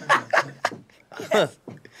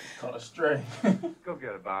 Caught a stray. Go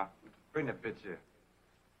get it, Bob. Bring that bitch here.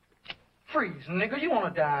 Freeze, nigga. You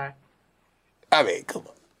want to die? I mean, come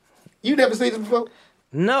on. You never seen this before?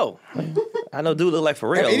 No. I know dude look like for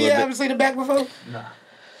real. Have any of you ever seen the back before? Nah.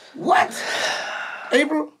 What?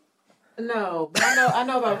 April? No, but I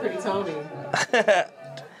know about Pretty Tony.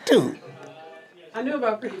 Dude. I knew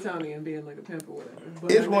about Pretty Tony and being like a pimp or whatever.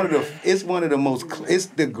 But It's one of the most. It's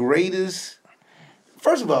the greatest.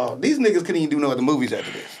 First of all, these niggas couldn't even do no other movies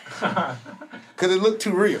after this because it looked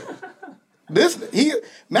too real.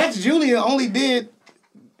 Max Julian only did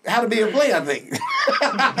How to Be a Play, I think,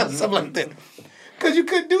 something like that. Because you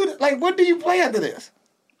couldn't do it. Like, what do you play after this?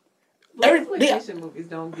 Exploitation movies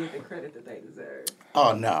don't get the credit that they deserve.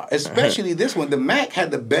 Oh no, especially this one. The Mac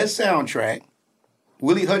had the best soundtrack.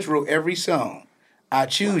 Willie Hutch wrote every song. I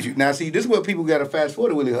Choose You. Now, see, this is what people got to fast forward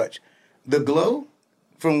to Willie Hutch. The Glow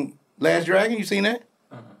from Last Dragon, you seen that?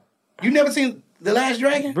 You never seen The Last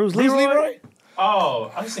Dragon? Bruce Leroy?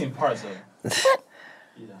 Oh, I've seen parts of it.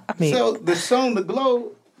 I mean, So the song The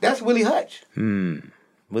Glow, that's Willie Hutch.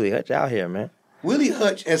 Willie Hutch out here, man. Willie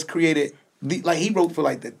Hutch has created, he wrote for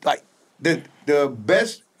the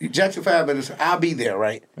best Jackson 5 is I'll Be There,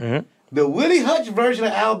 right? Mm-hmm. The Willie Hutch version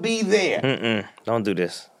of I'll Be There Don't do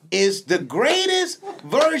this. is the greatest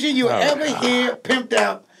version you'll ever hear pimped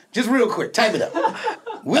out. Just real quick, type it up.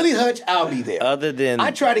 Willie Hutch, I'll Be There. Other than... I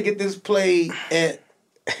tried to get this played at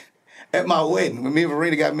my wedding when me and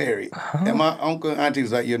Verena got married. And my uncle and auntie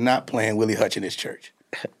was like, you're not playing Willie Hutch in this church.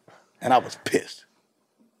 And I was pissed.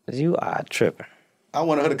 You are tripping. I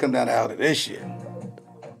wanted her to come down the aisle to this shit.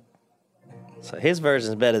 So his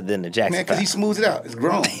version's better than the Jackson Man, because he 5. smooths it out. It's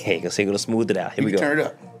grown. Hey, because he gonna smooth it out. Here we You go. can turn it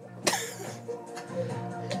up.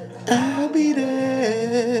 I'll be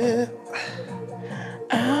there.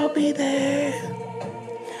 I'll be there.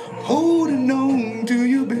 Holding on to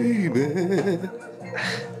you, baby.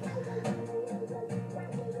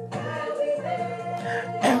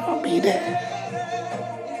 I'll be there.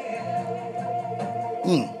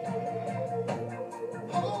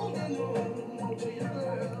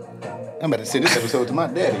 I'm about to send this episode to my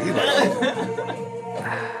daddy. He's like,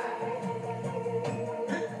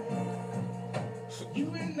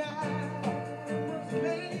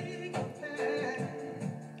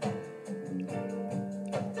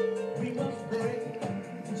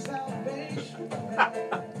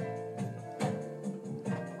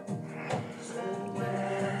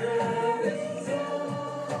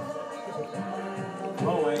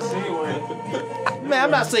 Oh, I see one. Man,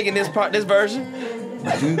 I'm not singing this version.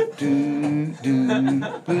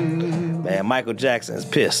 Man, Michael Jackson is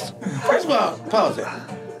pissed. First of all, pause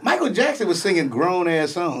that. Michael Jackson was singing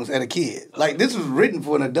grown-ass songs as a kid. Like, this was written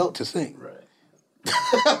for an adult to sing. Right.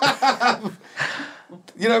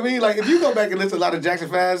 You know what I mean? Like, if you go back and listen to a lot of Jackson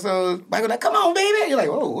 5 songs, Michael like, come on, baby. You're like,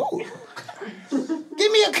 whoa, whoa.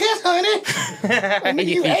 Give me a kiss, honey. Nigga,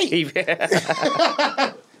 you ate.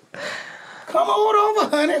 Come on over,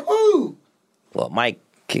 honey. Woo. Well, Mike,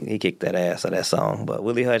 he kicked that ass of that song. But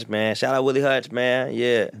Willie Hutch, man. Shout out Willie Hutch, man.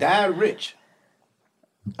 Yeah. Died rich.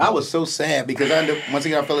 I was so sad because once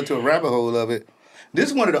again I fell into a rabbit hole of it. This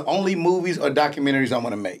is one of the only movies or documentaries I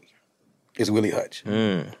want to make. Is Willie Hutch.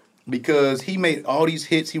 Because he made all these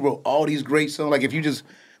hits. He wrote all these great songs. Like if you just,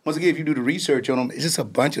 once again, if you do the research on him, it's just a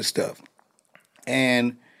bunch of stuff.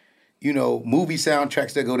 And, you know, movie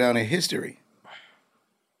soundtracks that go down in history.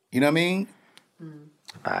 You know what I mean?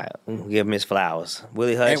 All right, we'll give him his flowers.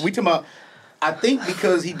 Willie Hutch. And we talking about, I think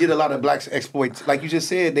because he did a lot of black exploits, like you just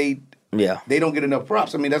said, they don't get enough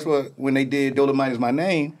props. I mean, that's what, when they did Dolomite Is My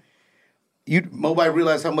Name, nobody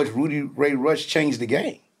realized how much Rudy Ray Rush changed the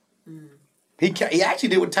game. He actually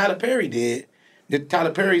did what Tyler Perry did.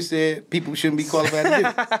 Tyler Perry said people shouldn't be qualified to do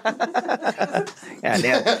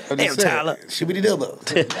it. Damn Tyler. Shibbity double.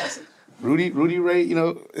 Rudy Ray, you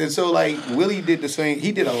know, and so like Willie did the same.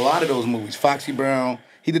 He did a lot of those movies. Foxy Brown.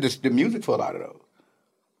 He did the music for a lot of those.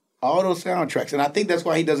 All those soundtracks, and I think that's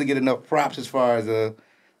why he doesn't get enough props as far as the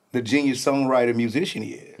genius songwriter musician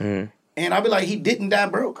he is. And I'd be like, he didn't die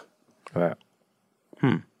broke. Right.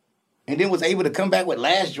 And then was able to come back with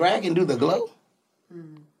Last Dragon and do The Glow.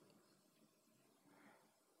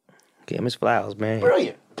 Give him his flowers, man.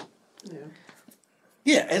 Brilliant.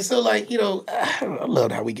 Yeah, and so like, you know, I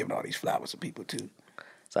love how we giving all these flowers to people too.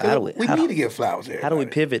 So how do we need to give flowers there. How do we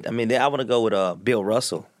pivot? I mean, I want to go with Bill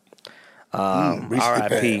Russell.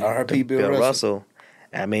 R.I.P. Bill Russell.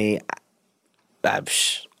 I mean,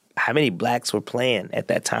 how many blacks were playing at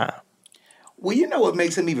that time? Well, you know what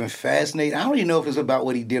makes him even fascinating? I don't even know if it's about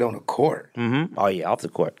what he did on the court. Mm-hmm. Oh, yeah, off the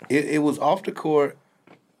court. It was off the court,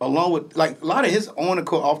 along with, like, a lot of his on the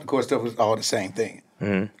court, off the court stuff was all the same thing.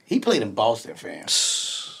 Mm-hmm. He played in Boston, fam.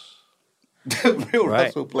 Bill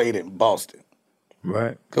Russell played in Boston.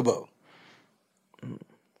 Right. Come on.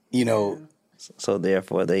 You know. So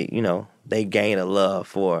therefore, they gain a love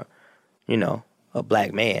for, a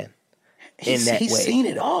black man in that way. He's seen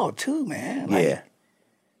it all, too, man. Like,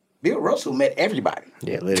 Bill Russell met everybody.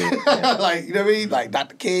 Yeah, literally. Like, you know what I mean? Like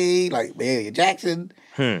Dr. King, like Mahalia Jackson,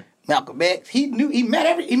 Malcolm X. He met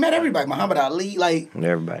everybody. Muhammad Ali, like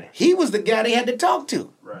everybody. He was the guy they had to talk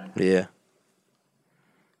to. Right. Yeah.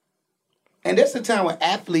 And that's the time when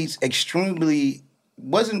athletes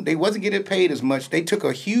wasn't getting paid as much. They took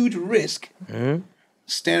a huge risk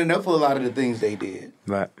standing up for a lot of the things they did.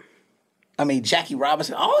 Right. I mean, Jackie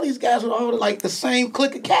Robinson, all these guys were all like the same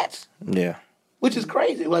clique of cats. Yeah. Which is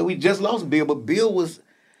crazy. Like, we just lost Bill, but Bill was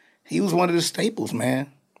one of the staples,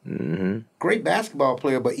 man. Mm-hmm. Great basketball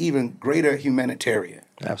player, but even greater humanitarian.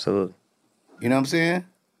 Absolutely. You know what I'm saying?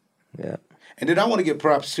 Yeah. And then I want to give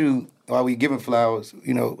props to, while we giving flowers,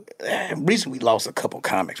 recently we lost a couple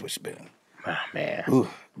comics, which has been,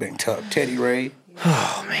 been tough. Teddy Ray.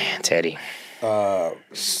 Oh, man, Teddy.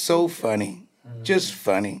 So funny. Just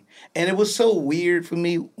funny. And it was so weird for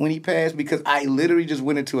me when he passed because I literally just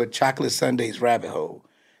went into a chocolate sundaes rabbit hole.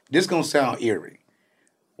 This gonna sound eerie.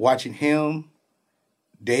 Watching him,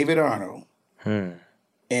 David Arnold,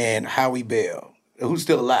 and Howie Bell, who's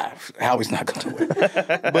still alive. Howie's not going to win.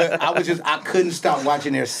 But I couldn't stop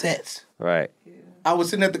watching their sets. Right. I was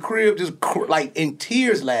sitting at the crib just like in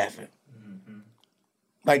tears laughing.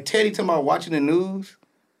 Like Teddy talking about watching the news.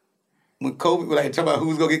 When COVID, when I talk about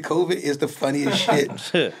who's gonna get COVID, is the funniest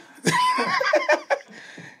shit.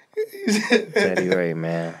 Teddy Ray,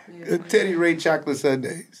 man. Teddy Ray chocolate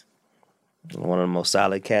sundaes. One of the most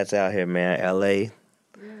solid cats out here, man. L.A.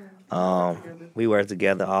 We worked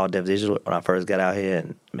together all Def Digital when I first got out here,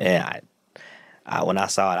 and man, I when I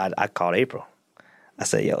saw it, I called April. I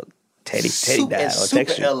said, "Yo, Teddy died." Or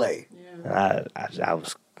text you. L.A. Yeah. I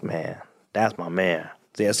was, man, that's my man.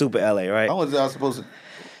 Yeah, Super L.A. Right? I was supposed to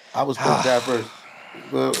die first.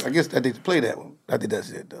 Well, I guess I did play that one. I think that's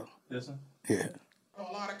it though. This one? Yeah. A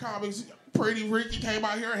lot of comics, Pretty Ricky came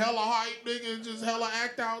out here, hella hype, nigga, just hella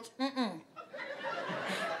act outs.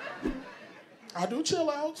 I do chill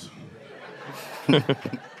outs. I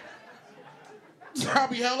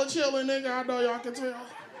be hella chilling, nigga. I know y'all can tell.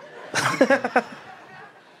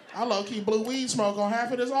 I low-key blew weed smoke on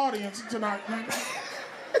half of this audience tonight,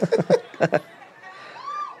 nigga.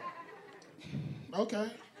 Okay.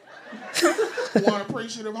 One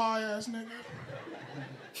appreciative high-ass nigga.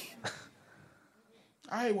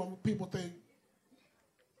 I hate when people think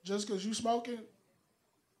just because you smoking,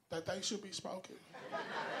 that they should be smoking.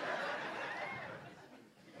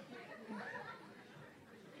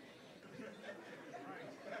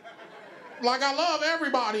 Like, I love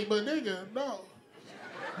everybody, but nigga, no.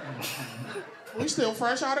 We still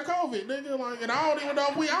fresh out of COVID, nigga. Like, and I don't even know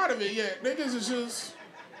if we out of it yet. Niggas is just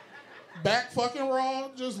back fucking raw,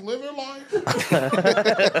 just living life.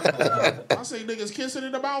 I see niggas kissing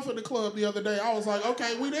in the mouth in the club the other day. I was like,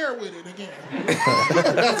 okay, we there with it again.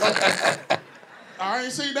 I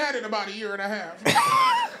ain't seen that in about a year and a half.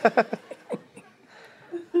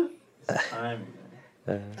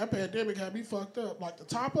 That pandemic had me fucked up. Like the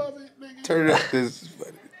top of it, nigga. Turn it up. This is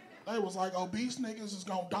funny. They was like, obese niggas is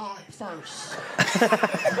gonna die first.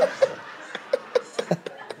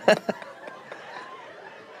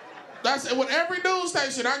 That's it. With every news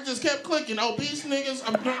station, I just kept clicking. Obese niggas.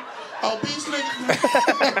 Obese niggas.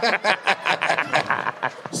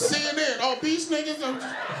 CNN. Obese niggas.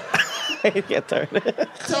 You can't turn it.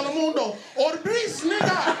 Telemundo. Obese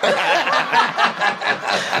nigga.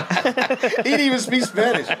 He didn't even speak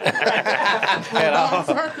Spanish. At all.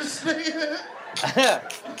 First, nigga.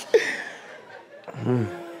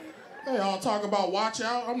 They all talk about watch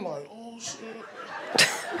out. I'm like, oh shit.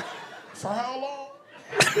 For how long?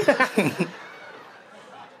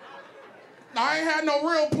 I ain't had no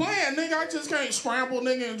real plan, nigga. I just can't scramble,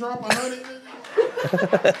 nigga, and drop 100,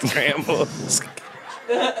 nigga. Scramble.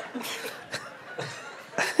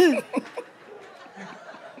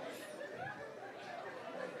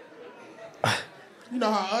 You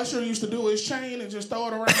know how Usher used to do his chain and just throw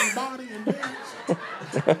it around his body and dance?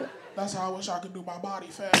 That's how I wish I could do my body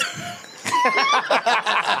fat.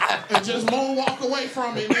 And just moonwalk away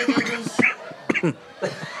from it, nigga. Just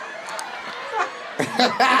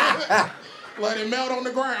let it melt on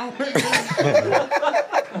the ground, nigga.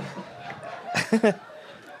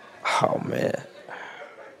 Oh, man.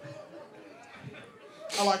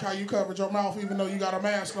 I like how you covered your mouth even though you got a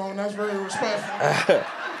mask on. That's very respectful.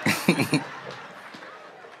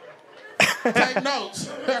 Take notes,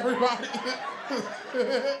 everybody.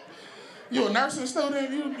 You a nursing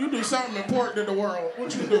student? You do something important in the world.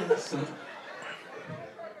 What you do?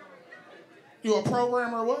 You a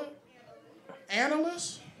programmer? What?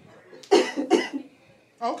 Analyst?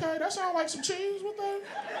 Okay, that sounds like some cheese. What the?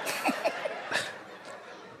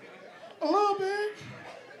 A little bit.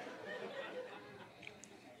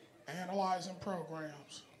 Analyzing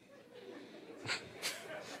programs.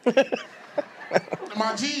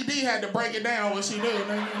 My GED had to break it down what she do.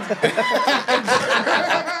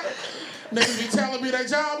 Niggas be telling me their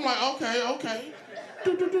job. I'm like, okay.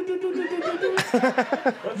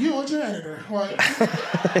 You a janitor. Like,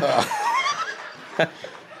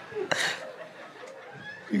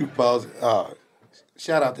 you pause.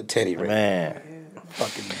 Shout out to Teddy Ray. Man.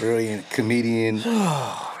 Fucking brilliant comedian,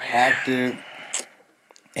 actor,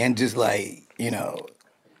 and just like, you know,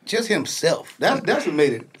 just himself. That's what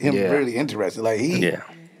made him really interesting. Like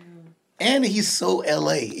and he's so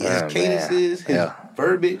LA. His cadences, his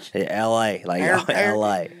verbiage. Yeah, LA. Like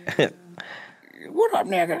LA. What up,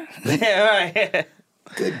 nigga? Yeah, right.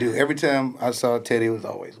 Good dude. Every time I saw Teddy, it was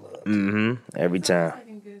always love. Mm-hmm. Every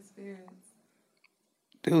time.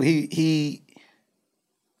 Dude, he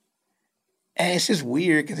and it's just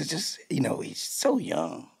weird because it's just, you know, he's so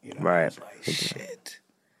young. You know, right. It's like, shit.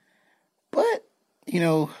 But, you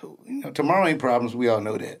know, tomorrow ain't problems. We all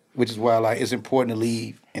know that, which is why, like, it's important to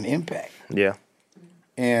leave an impact. Yeah.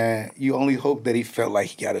 And you only hope that he felt like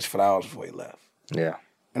he got his flowers before he left. Yeah.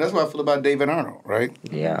 And that's what I feel about David Arnold, right?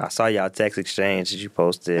 Yeah, I saw y'all text exchange that you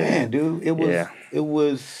posted. Man, dude, it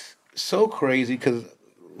was so crazy because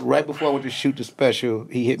right before I went to shoot the special,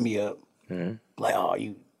 he hit me up. Mm-hmm. Like, oh,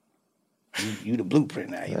 you the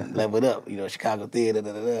blueprint now. You leveled up. You know, Chicago Theater,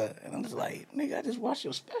 And I'm just like, nigga, I just watched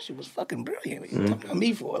your special. It was fucking brilliant. What you talking about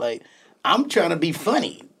me for? Like, I'm trying to be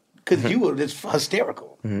funny because you were just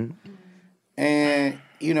hysterical. Mm-hmm. And,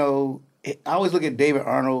 you know, I always look at David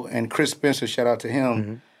Arnold and Chris Spencer, shout out to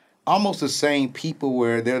him, almost the same people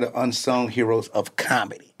where they're the unsung heroes of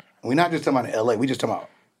comedy. We're not just talking about in L.A. We're just talking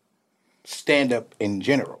about stand-up in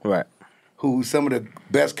general. Right. Who some of the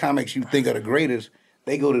best comics you think are the greatest,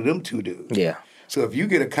 they go to them two dudes. Yeah. So if you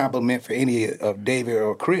get a compliment for any of David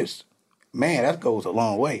or Chris, man, that goes a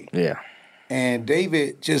long way. Yeah. And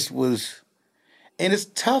David just was, and it's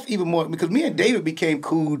tough even more because me and David became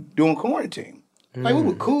cool during quarantine. Like, we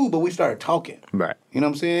were cool, but we started talking. Right. You know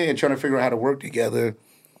what I'm saying? And trying to figure out how to work together.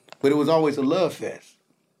 But it was always a love fest.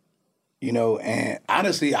 You know, and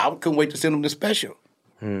honestly, I couldn't wait to send him the special.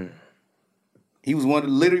 He was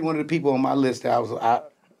literally one of the people on my list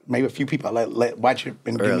that maybe a few people I let watch it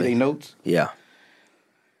and give me their notes. Yeah.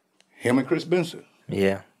 Him and Chris Spencer.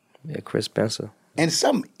 Yeah. Yeah, Chris Spencer. And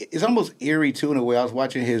it's almost eerie, too, in a way. I was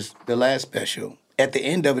watching the last special. At the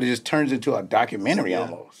end of it, it just turns into a documentary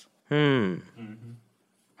almost.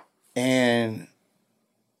 And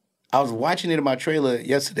I was watching it in my trailer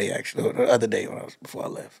yesterday, actually, or the other day before I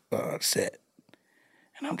left set.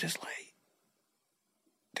 And I'm just like,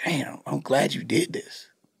 damn, I'm glad you did this.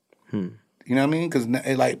 You know what I mean? Because,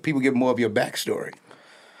 like, people get more of your backstory.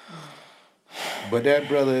 But that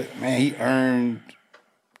brother, man, he earned,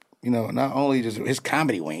 you know, not only just his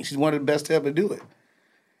comedy wings, he's one of the best to ever do it.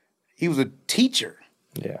 He was a teacher.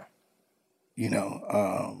 Yeah. You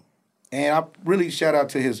know, and I really shout out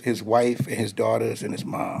to his wife and his daughters and his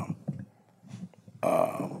mom.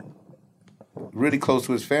 Really close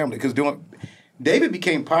to his family. Because David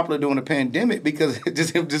became popular during the pandemic because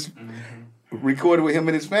him recorded with him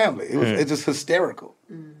and his family. It's just hysterical.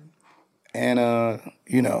 And,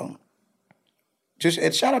 you know,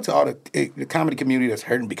 and shout out to all the comedy community that's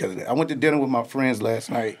hurting because of that. I went to dinner with my friends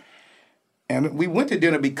last night. And we went to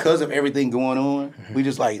dinner because of everything going on. We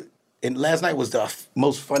just like, and last night was the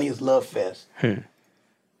most funniest love fest. It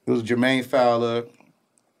was Jermaine Fowler.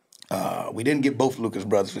 We didn't get both Lucas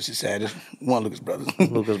brothers, which is sad. Just one Lucas brother.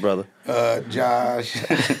 Lucas brother. Josh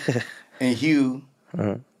and Hugh.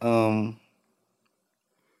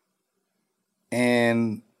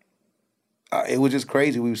 And it was just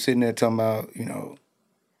crazy. We were sitting there talking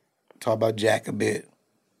about Jack a bit.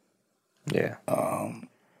 Yeah.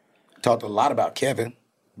 Talked a lot about Kevin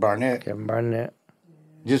Barnett.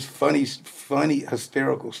 Just funny,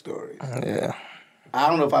 hysterical stories. Yeah. I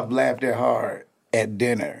don't know if I've laughed that hard at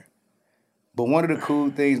dinner But one of the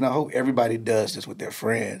cool things, and I hope everybody does this with their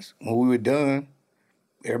friends, when we were done,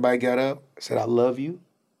 everybody got up, said, I love you,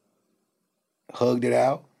 hugged it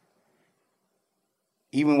out.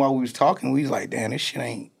 Even while we was talking, we was like, damn, this shit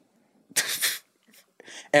ain't.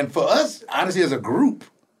 And for us, honestly, as a group,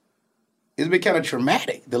 it's been kind of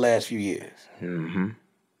traumatic the last few years. Mm-hmm.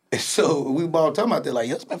 And so we were all talking about that, like,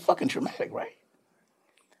 yo, it's been fucking traumatic, right?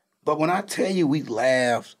 But when I tell you we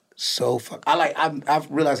laughed so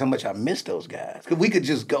I've realized how much I miss those guys. Because we could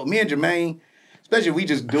just go, me and Jermaine, especially if we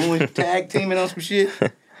just doing tag teaming on some shit,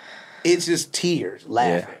 it's just tears,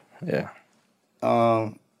 laughing. Yeah.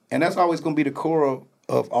 And that's always going to be the core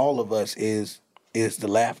of all of us is the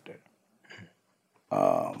laughter.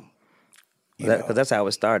 Because that's how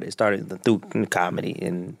it started. It started through comedy,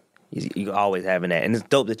 and you always having that. And it's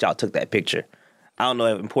dope that y'all took that picture. I don't know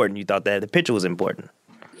how important you thought that. The picture was important.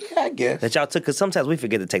 Yeah, I guess. That y'all took, because sometimes we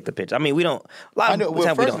forget to take the picture. I mean, we don't. A lot I know. of Well,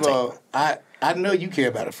 times we first don't of take. all, I know you care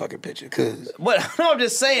about a fucking picture, because But no, I'm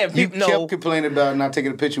just saying. you People, kept complaining about not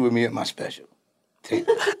taking a picture with me at my special. I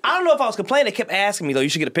don't know if I was complaining. They kept asking me, though, you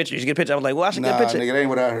should get a picture. You should get a picture. I was like, well, I should get a picture. Nigga, that ain't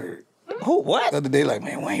what I heard. Who? What? The other day, like,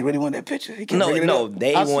 man, Wayne really want that picture. He kept No, bringing it no, up.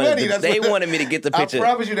 they I swear to you, wanted. that's They what- wanted me to get the picture. I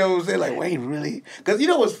promise you, that was like, Wayne really? Because you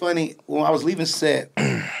know what's funny? When I was leaving set,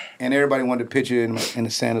 and everybody wanted a picture in the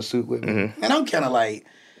Santa suit with me, Mm-hmm. and I'm kind of like,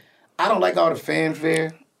 I don't like all the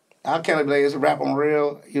fanfare. I kind of be like, it's a rap on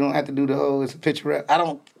real. You don't have to do the whole. It's a picture rap. I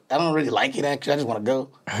don't really like it. Actually, I just want to go.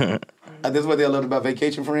 That's what they loved about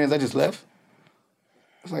Vacation Friends. I just left.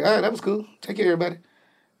 I was like, all right, that was cool. Take care, everybody.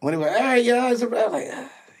 When they were like, all right, y'all, it's a rap. Like,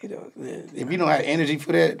 you know, if you don't have energy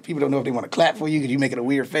for that, people don't know if they want to clap for you because you making a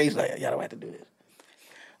weird face. Like, y'all don't have to do this.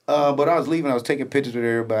 But I was leaving. I was taking pictures with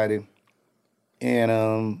everybody.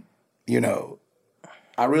 And, you know,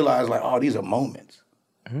 I realized, like, oh, these are moments.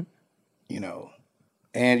 Mm-hmm. You know.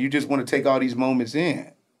 And you just want to take all these moments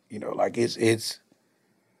in. You know, like, it's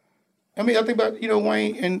I mean, I think about, you know,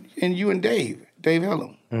 Wayne and you and Dave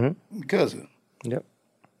Hellum, cousin. Yep.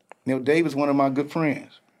 You know, Dave is one of my good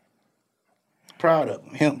friends. Proud of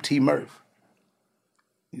him, T. Murph.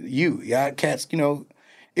 Y'all cats, you know,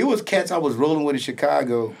 it was cats I was rolling with in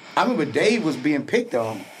Chicago. I remember Dave was being picked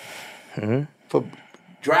on for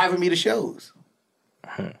driving me to shows.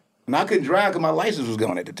 And I couldn't drive because my license was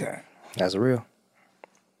gone at the time. That's real.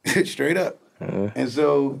 Straight up. And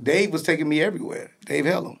so Dave was taking me everywhere, Dave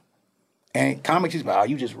Hellum. And comics, he's like, oh,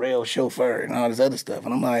 you just rail chauffeur and all this other stuff.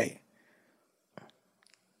 And I'm like,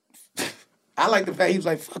 I like the fact he was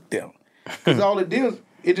like, fuck them. Because all it did was,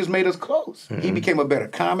 it just made us close. He became a better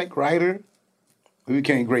comic writer. We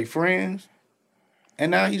became great friends.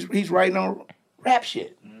 And now he's writing on rap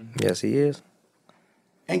shit. Yes, he is.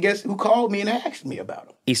 And guess who called me and asked me about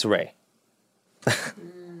him? Issa Rae.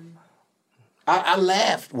 I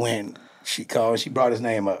laughed when she called. She brought his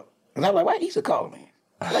name up. And I was like, why Issa calling me?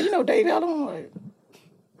 I was like, you know Dave Allen?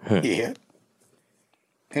 Like, yeah.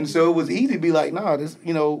 And so it was easy to be like, nah, this,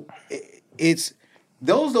 you know, it's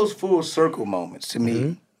those full circle moments to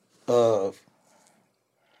me of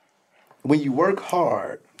when you work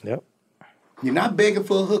hard, Yep. you're not begging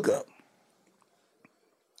for a hookup.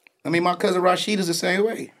 I mean, my cousin Rashid is the same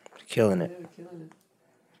way. Killing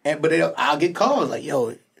it. But I'll get calls like,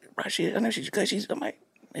 yo, Rashid, I know she's, I'm like,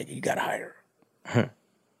 nigga, you gotta hire her.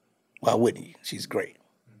 Why wouldn't you? She's great.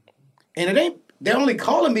 And they're only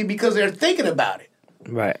calling me because they're thinking about it.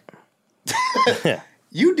 Right.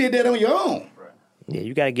 You did that on your own. Yeah,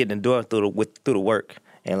 you got to get in the door through the work.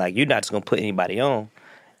 And, like, you're not just going to put anybody on.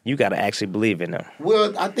 You got to actually believe in them.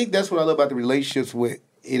 Well, I think that's what I love about the relationships with,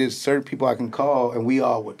 it is certain people I can call and we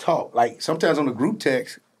all would talk. Like, sometimes on the group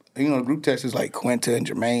text, you know, the group text is like Quinta and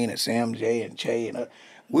Jermaine and Sam J and Che. And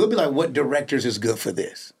we'll be like, what directors is good for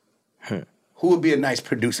this? Who would be a nice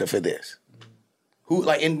producer for this? Who,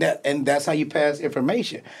 like, and that's how you pass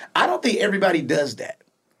information. I don't think everybody does that.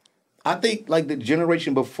 I think, like, the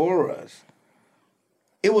generation before us,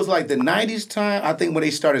 it was like the 90s time, I think, when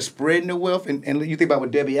they started spreading the wealth, and you think about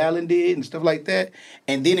what Debbie Allen did and stuff like that,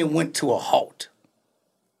 and then it went to a halt,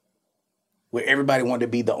 where everybody wanted to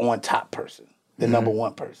be the on-top person, the number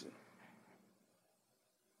one person.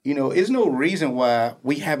 You know, there's no reason why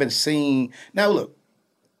we haven't seen... Now, look,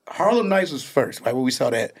 Harlem Nights was first, right, where we saw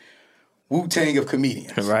that Wu-Tang of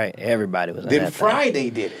comedians. Right, everybody was on Then that Friday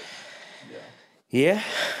did it. Yeah.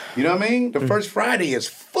 You know what I mean? The first Friday is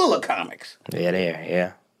full of comics.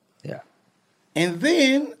 Yeah, yeah. And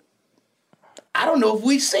then, I don't know if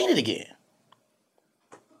we've seen it again.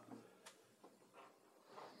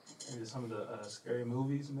 Maybe some of the scary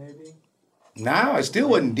movies, maybe? No, it still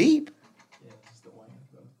wasn't deep. Yeah, it's the Wayne.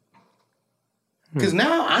 Because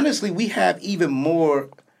now, honestly, we have even more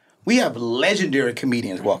We have legendary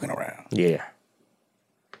comedians walking around. Yeah.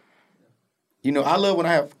 You know, I love when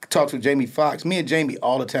I have talks with Jamie Foxx. Me and Jamie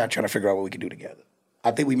all the time trying to figure out what we can do together.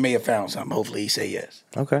 I think we may have found something. Hopefully he say yes.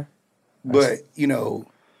 Okay. But, you know,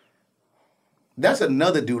 that's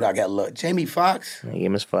another dude I got love. Jamie Foxx. Give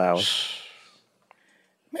him his flowers.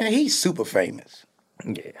 Man, he's super famous.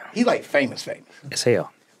 Yeah. He like famous. As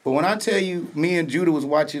hell. But when I tell you, me and Judah was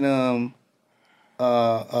watching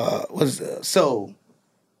Soul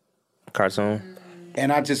cartoon,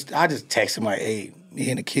 and I just texted him like, "Hey, me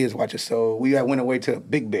and the kids watching Soul." We went away to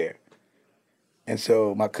Big Bear, and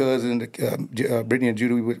so my cousin, Brittany and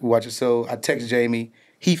Judah, we watching Soul. I text Jamie.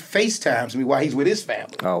 He FaceTimes me while he's with his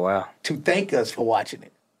family. Oh wow! To thank us for watching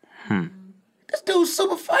it. This dude's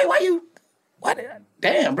super funny.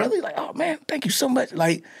 Damn, brother. He's like, oh man, thank you so much.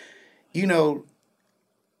 Like, you know,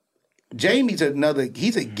 Jamie's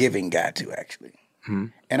he's a giving guy too, actually.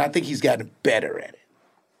 And I think he's gotten better at it.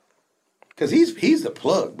 Because he's the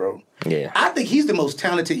plug, bro. Yeah. I think he's the most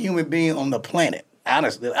talented human being on the planet,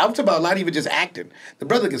 honestly. I'm talking about not even just acting. The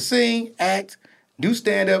brother can sing, act, do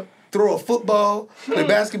stand-up, throw a football, play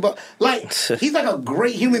basketball. Like, he's like a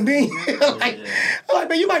great human being. like,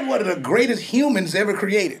 man, you might be one of the greatest humans ever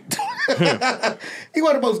created. He's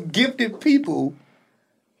one of the most gifted people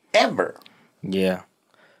ever. Yeah.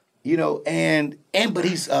 You know, but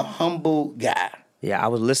he's a humble guy. Yeah, I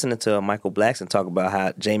was listening to Michael Blackson talk about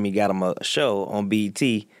how Jamie got him a show on BET,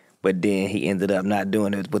 but then he ended up not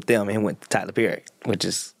doing it with them and he went to Tyler Perry, which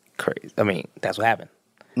is crazy. I mean, that's what happened.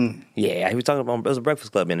 Yeah, he was talking about, it was a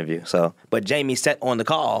Breakfast Club interview. So, but Jamie sat on the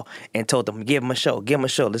call and told them, give him a show.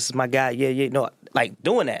 This is my guy. Yeah. No, like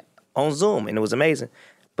doing that on Zoom, and it was amazing.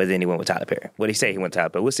 But then he went with Tyler Perry. What did he say? He went with Tyler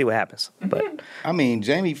Perry. We'll see what happens. But I mean,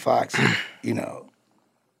 Jamie Foxx, you know,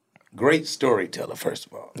 great storyteller, first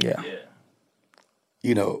of all. Yeah.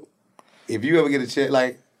 You know, if you ever get a chance,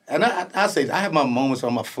 like, and I say, I have my moments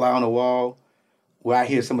on my fly on the wall where I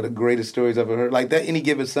hear some of the greatest stories I've ever heard. Like that Any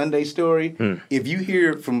Given Sunday story, if you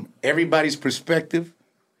hear it from everybody's perspective,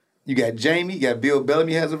 you got Jamie, you got Bill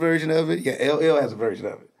Bellamy has a version of it, you got LL has a version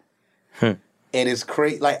of it. And it's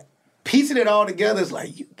crazy. Like, piecing it all together is like,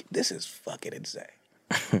 this is fucking insane.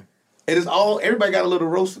 It is all, everybody got a little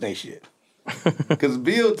roast in their shit. Because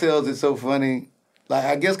Bill tells it so funny. Like,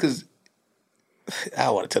 I guess because, I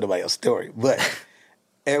don't want to tell nobody else's story, but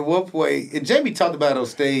at one point, and Jamie talked about it on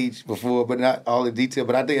stage before, but not all in detail,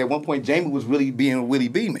 but I think at one point, Jamie was really being Willie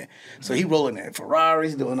Beeman. So he rolling in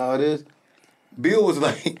Ferraris, doing all this. Bill was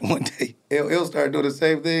like, one day, LL started doing the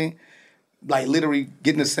same thing, like literally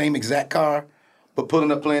getting the same exact car, but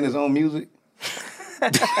pulling up playing his own music. Yeah,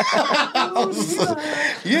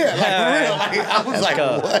 like for real. Like, I was like,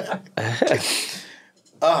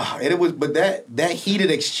 what? And it was, but that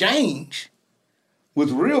heated exchange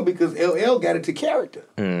was real because LL got into character.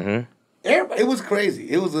 Everybody, it was crazy.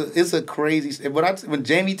 It's a crazy. But when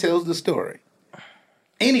Jamie tells the story,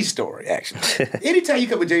 any story actually, anytime you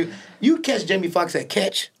come with Jamie, you catch Jamie Foxx at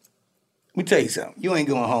Catch. Let me tell you something. You ain't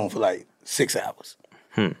going home for like 6 hours.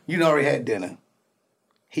 You done already had dinner.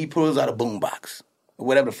 He pulls out a boombox, or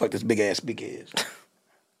whatever the fuck this big ass speaker is,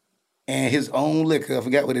 and his own liquor. I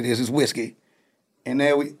forgot what it is. It's whiskey. And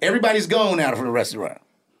now everybody's gone out from the restaurant,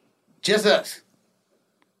 just us.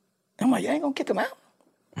 I'm like, you ain't gonna kick him out.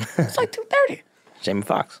 It's like 2:30. Jamie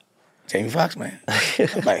Foxx. Jamie Foxx, man.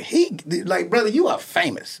 like, brother, you are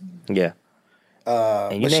famous. Yeah.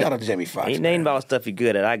 But shout out to Jamie Foxx. He named all the stuff he's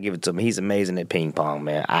good at. I give it to him. He's amazing at ping pong,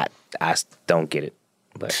 man. I don't get it,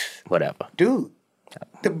 but whatever. Dude,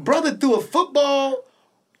 the brother threw a football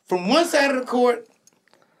from one side of the court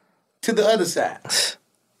to the other side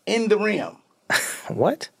in the rim.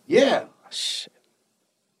 What? Yeah. Shit.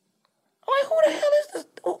 I'm like, who the hell is this?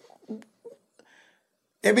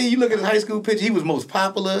 I mean, you look at his high school picture, he was most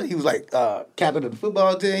popular. He was like captain of the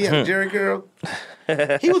football team. He had a Jerry curl.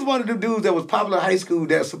 He was one of the dudes that was popular in high school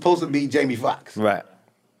that's supposed to be Jamie Foxx. Right.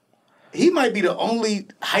 He might be the only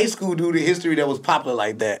high school dude in history that was popular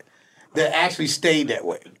like that actually stayed that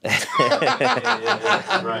way.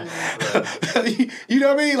 Right. You know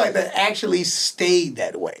what I mean? Like, that actually stayed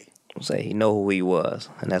that way. Say he know who he was,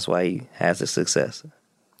 and that's why he has the success.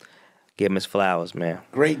 Give him his flowers, man.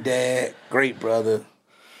 Great dad, great brother.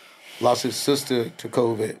 Lost his sister to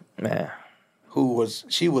COVID. Man.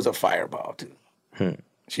 She was a fireball, too.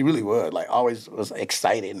 She really was. Like, always was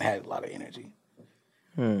excited and had a lot of energy.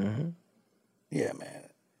 Yeah, man.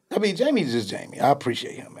 I mean, Jamie's just Jamie. I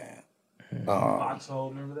appreciate him, man. Foxhole,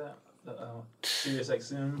 remember that? Sirius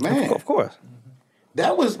XM? Man. Of course.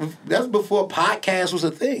 That's before podcast was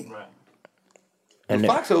a thing. Right. And the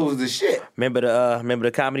Foxhole was the shit. Remember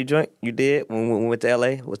the comedy joint you did when we went to LA?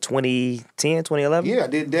 It was 2010, 2011? Yeah, I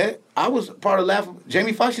did that. I was part of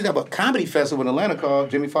Jamie Foxx used to have a comedy festival in Atlanta called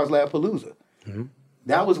Jamie Foxx Laugh-Palooza. Mm-hmm.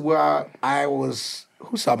 That was where I was.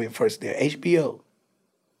 Who saw me first there? HBO.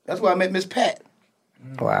 That's where I met Miss Pat.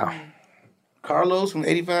 Wow. Carlos from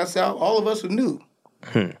 85 South. All of us were new.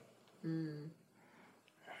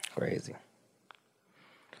 Crazy.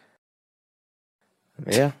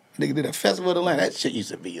 Yeah. Nigga did a festival in Atlanta. That shit used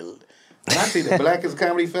to be. When I say the blackest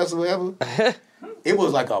comedy festival ever, it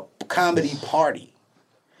was like a comedy party.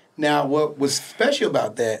 Now, what was special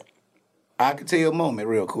about that, I could tell you a moment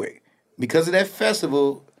real quick. Because of that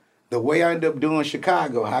festival, the way I ended up doing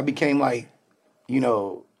Chicago, I became like,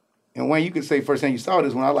 and when you could say first time you saw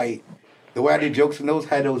this, when the way I did Jokes and Notes,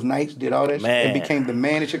 had those nights, did all that shit, and became the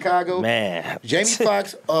man in Chicago. Man. Jamie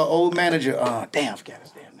Foxx, old manager, damn, I forgot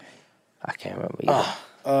his damn name. I can't remember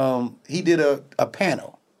either. He did a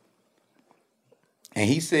panel. And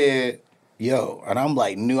he said, yo, and I'm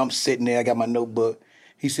like, I'm sitting there, I got my notebook.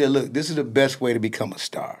 He said, look, this is the best way to become a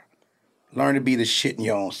star. Learn to be the shit in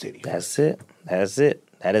your own city. That's it.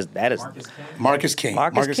 That is Marcus King.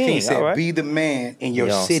 Marcus King said, right. Be the man in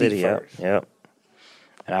your city first. Yep.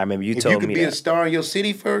 And I remember you if told me you could be a star in your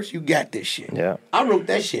city first, you got this shit. Yeah. I wrote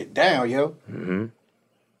that shit down, yo. Mm-hmm.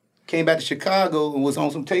 Came back to Chicago and was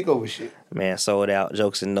on some takeover shit. Man, sold out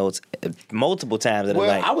Jokes and Notes multiple times in the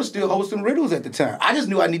night. I was still hosting riddles at the time. I just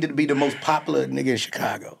knew I needed to be the most popular nigga in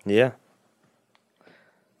Chicago. Yeah.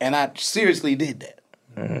 And I seriously did that.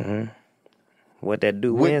 Mm-hmm. What that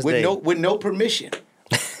do Wednesday? With no permission.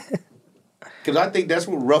 Because I think that's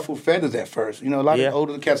what ruffled feathers at first. A lot of the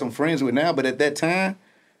older cats I'm friends with now, but at that time,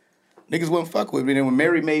 niggas wasn't fuck with me. And when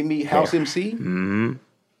Mary made me house MC and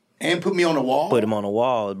put me on the wall. Put him on the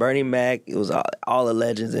wall. Bernie Mac, it was all the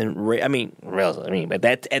legends. And but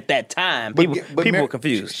at that time, people were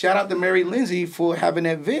confused. Shout out to Mary Lindsay for having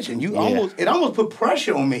that vision. It almost put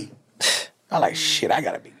pressure on me. I like, shit, I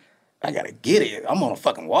gotta get it. I'm on a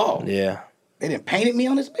fucking wall. Yeah. They done painted me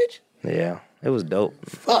on this bitch? Yeah. It was dope.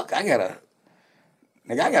 Fuck, I gotta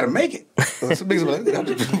make it. So some niggas were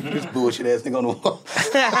like, this bullshit ass nigga on the wall.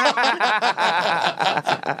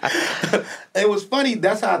 It was funny,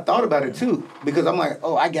 that's how I thought about it too. Because I'm like,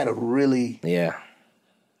 I gotta really. Yeah.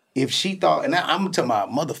 If she thought, and I'm telling my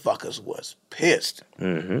motherfuckers was pissed.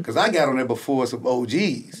 Because I got on there before some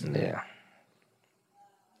OGs. Yeah.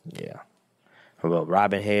 Yeah. What about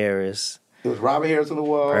Robin Harris? It was Robin Harris on the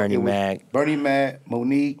wall. Bernie Mac,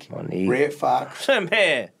 Monique, Red Fox.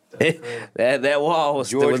 Man, that wall was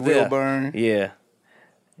George still there. Wilburn. Yeah.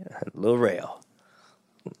 Lil Rel.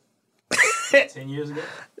 10 years ago?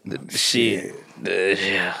 Shit.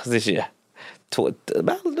 This year. About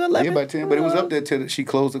 11. Yeah, about 10. But it was up there till she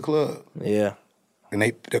closed the club. Yeah. And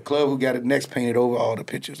the club who got it next painted over all the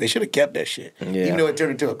pictures. They should have kept that shit. Yeah. Even though it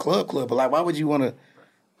turned into a club. But like, why would you want to?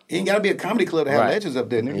 It ain't got to be a comedy club to have legends up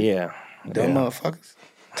there, nigga. Yeah. Dumb motherfuckers.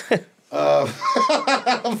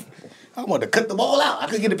 I wanted to cut them all out. I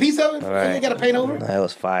could get a piece of it. Right. I ain't got to paint over it. That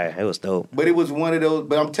was fire. It was dope. But it was one of those.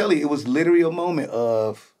 But I'm telling you, it was literally a moment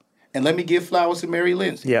of. And let me give flowers to Mary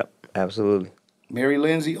Lindsay. Yep, absolutely. Mary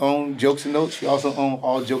Lindsay owned Jokes and Notes. She also owned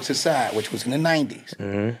All Jokes Aside, which was in the 90s.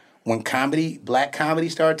 Mm-hmm. When black comedy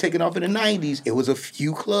started taking off in the 90s, it was a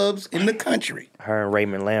few clubs in the country. Her and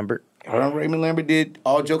Raymond Lambert. Did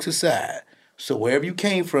All Jokes Aside. So wherever you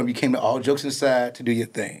came from, you came to All Jokes Aside to do your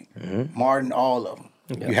thing. Mm-hmm. Martin, all of them.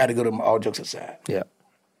 Yep. You had to go to All Jokes Aside. Yeah.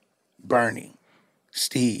 Bernie,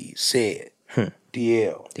 Steve, Sid,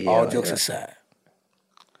 DL, All Jokes Aside.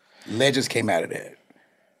 Legends came out of that.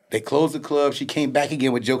 They closed the club. She came back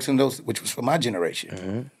again with Jokes and Notes, which was for my generation.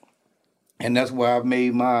 Mm-hmm. And that's why I've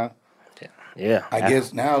made my, I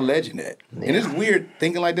guess now legend at. Yeah. And it's weird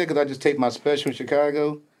thinking like that because I just taped my special in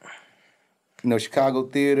Chicago. Chicago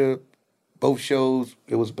Theater, both shows,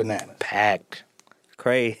 it was bananas. Packed.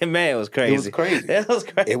 Crazy. Man, it was crazy. It was crazy. It was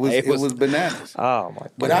crazy. It was bananas. Oh, my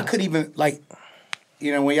God. But I couldn't even,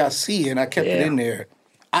 when y'all see it, and I kept it in there,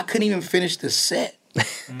 I couldn't even finish the set.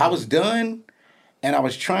 I was done, and I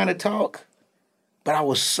was trying to talk, but I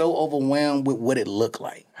was so overwhelmed with what it looked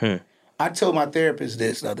like. I told my therapist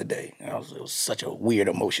this the other day. It was such a weird,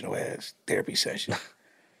 emotional ass therapy session.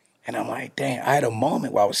 And I'm like, damn, I had a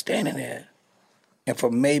moment where I was standing there, and for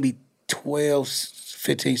maybe 12,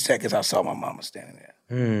 15 seconds, I saw my mama standing there.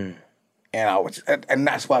 And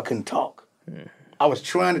that's why I couldn't talk. I was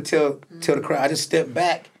trying to tell the crowd, I just stepped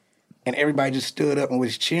back, and everybody just stood up and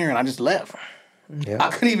was cheering. I just left. Yeah.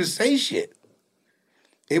 I couldn't even say shit.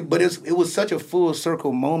 But it was such a full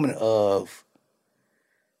circle moment of,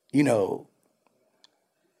 you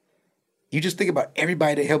just think about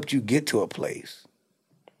everybody that helped you get to a place.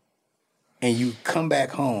 and you come back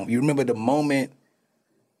home. You remember the moment,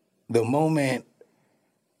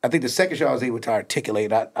 I think the second show I was able to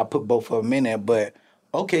articulate, I put both of them in there, but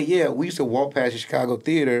okay, yeah, we used to walk past the Chicago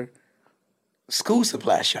Theater, school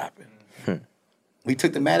supply shopping. We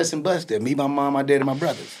took the Madison bus there, me, my mom, my dad, and my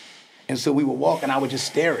brothers. And so we would walk and I would just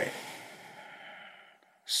stare at it.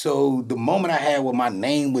 So the moment I had where my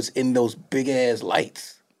name was in those big ass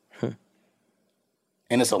lights,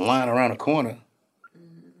 and it's a line around the corner,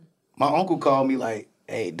 my uncle called me like,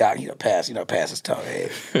 hey, Doc, pass this talk. Hey,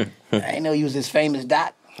 I didn't know you was this famous,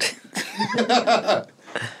 Doc.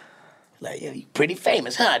 Like, yeah, you pretty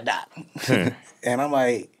famous, huh, Doc? And I'm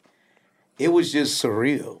like, it was just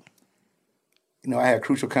surreal. I had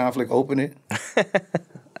Crucial Conflict open it.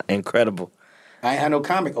 Incredible. I ain't had no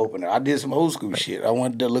comic opener. I did some old school shit. I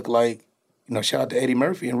wanted to look like, shout out to Eddie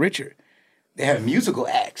Murphy and Richard. They had musical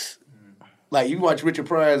acts. Like, you watch Richard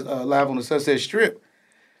Pryor's Live on the Sunset Strip,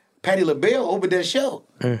 Patti LaBelle opened that show.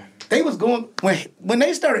 They was going, when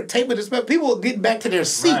they started taping this, people were getting back to their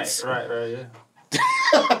seats. Right, yeah.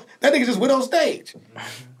 That nigga just went on stage.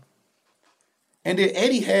 And then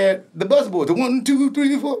Eddie had the buzzboard, the 1, 2,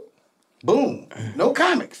 3, 4. Boom. No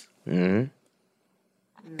comics. And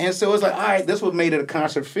so it's like, all right, this what made it a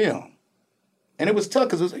concert film. And it was tough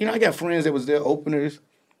because, I got friends that was there, openers.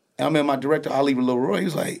 And I remember my director, Oliver Leroy, he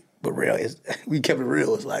was like, but real, we kept it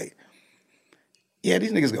real. It's like, yeah,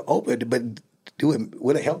 these niggas can open it, but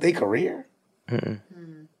would it help their career?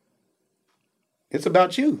 It's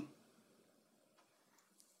about you.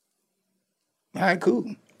 All right,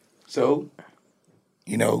 cool. So,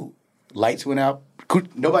 lights went out.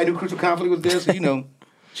 Nobody knew Crucial Conflict was there, so,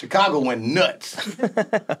 Chicago went nuts.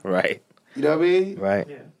 Right. You know what I mean? Right.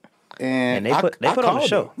 Yeah. And they put on a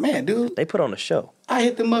show. Man, dude. They put on a show. I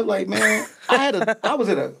hit them up like, man, I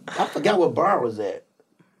forgot what bar I was at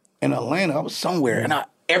in Atlanta. I was somewhere, and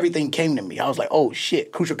everything came to me. I was like, oh,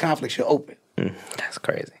 shit, Crucial Conflict should open. That's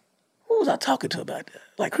crazy. Who was I talking to about that?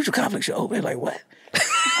 Like, Crucial Conflict should open? Like, what?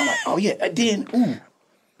 I'm like, oh, yeah. And then,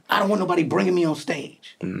 I don't want nobody bringing me on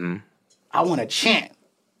stage. I want to chant.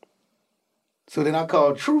 So then I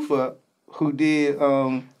called Trufa, who did...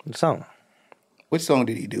 What song? Which song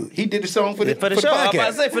did he do? He did the song for the show. The I was about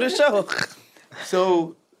to say, for the show.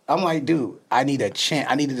 So I'm like, dude, I need a chant.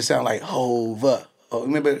 I needed to sound like Hova. Oh,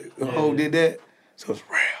 remember Hov did that? So it's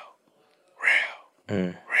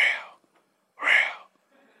real.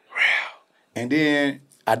 And then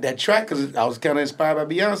that track, because I was kind of inspired by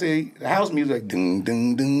Beyonce, the house music, ding,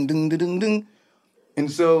 ding, ding, ding, ding, ding.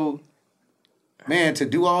 And so, man, to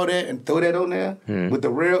do all that and throw that on there with the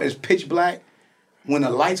real, it's pitch black. When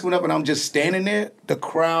the lights went up and I'm just standing there, the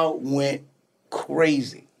crowd went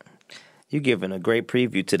crazy. You giving a great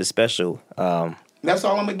preview to the special. That's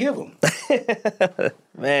all I'm going to give them.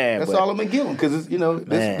 Man. That's all I'm going to give them. Because,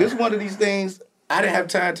 this one of these things, I didn't have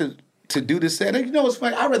time to do this set. You know what's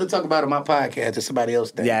funny? I'd rather talk about it on my podcast than somebody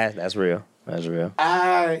else thing. Yeah, that's real. That's real.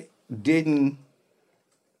 I didn't...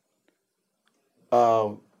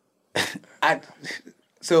 So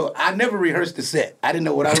I never rehearsed the set. I didn't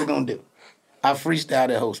know what I was going to do. I freestyled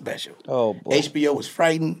that whole special. Oh, boy. HBO was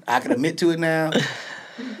frightened. I can admit to it now.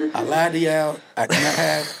 I lied to y'all. I did not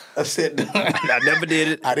have a set done. I never did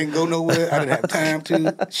it. I didn't go nowhere. I didn't have time to.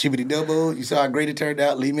 Shibbity double. You saw how great it turned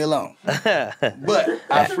out. Leave me alone. But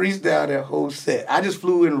I freestyled that whole set. I just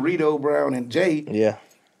flew in Rito, Brown, and Jay. Yeah.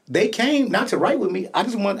 They came not to write with me. I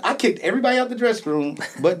kicked everybody out the dressing room,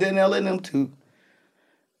 but then Ella and them too,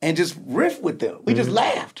 and just riffed with them. We just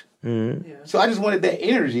laughed. So I just wanted that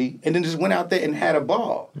energy and then just went out there and had a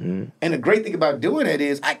ball. And the great thing about doing that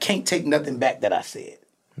is I can't take nothing back that I said.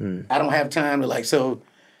 I don't have time to so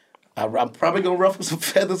I'm probably going to ruffle some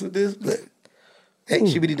feathers with this, but hey,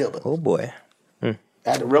 shibbity double. Oh, boy. I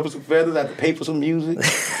had to ruffle some feathers. I had to pay for some music.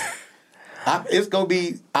 It's going to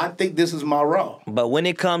be, I think this is my raw. But when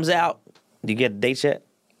it comes out, do you get the date yet?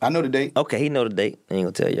 I know the date. Okay, he know the date. I ain't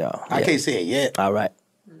going to tell y'all. I can't say it yet. All right.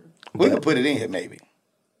 We can put it in here maybe.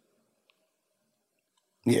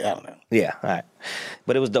 Yeah, I don't know. Yeah, all right.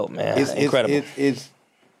 But it was dope, man. It's incredible.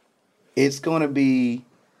 It's going to be...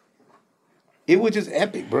 It was just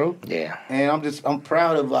epic, bro. Yeah. And I'm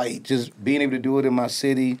proud of just being able to do it in my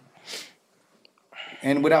city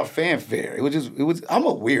and without fanfare. I'm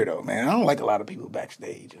a weirdo, man. I don't like a lot of people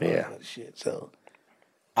backstage and all that other shit. So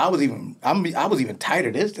I was even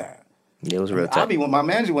tighter this time. Yeah, it was real tight. When my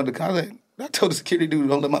manager wanted to come, I told the security dude,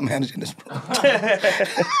 don't let my manager in this room.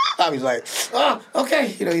 I was like, oh, okay.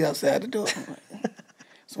 He's outside the door.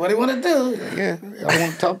 That's what he want to do. Yeah, I don't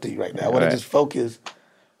want to talk to you right now. I want to just focus.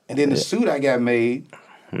 And then the suit I got made.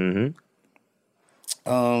 I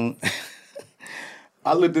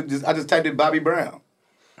just typed in Bobby Brown.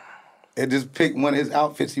 and just picked one of his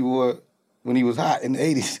outfits he wore when he was hot in the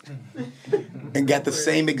 80s and got the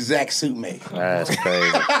same exact suit made. That's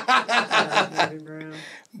crazy.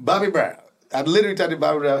 Bobby Brown. I literally talked to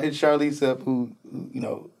Bobby Brown, hit Charlize up, who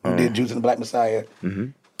did Judas and the Black Messiah.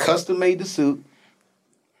 Custom made the suit.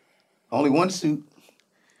 Only one suit.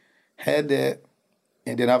 Had that.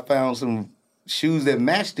 And then I found some shoes that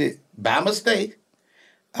matched it by mistake.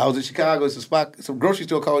 I was in Chicago. It's some grocery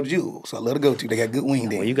store called Jewel. So I let her go to. They got good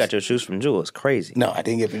wingdings. Well, you got your shoes from Jewel. It's crazy. No, I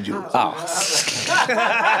didn't get it from Jewel. Oh.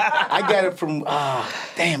 I got it from,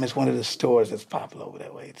 damn, it's one of the stores that's popular over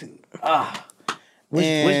that way, too.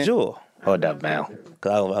 Which Jewel? Oh, that now.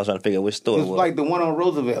 Because I was trying to figure out which store it was. was. Like the one on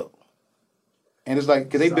Roosevelt. And it's like,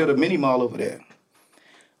 because they built a mini mall over there.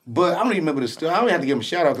 But I don't even remember the store. I don't have to give them a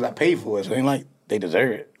shout out because I paid for it. So it ain't like they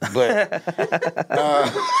deserve it. But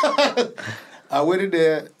I went in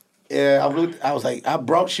there and I was like, I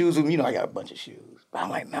brought shoes with me. I got a bunch of shoes. But I'm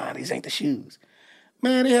like, nah, these ain't the shoes.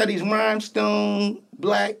 Man, they had these rhinestone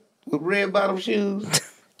black with red bottom shoes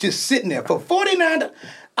just sitting there for $49.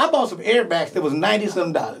 I bought some airbags that was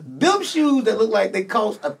 $90-something. Them shoes that look like they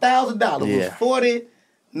cost $1,000 was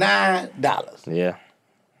 $49. Yeah.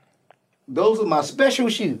 Those are my special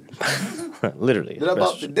shoes. Literally. That I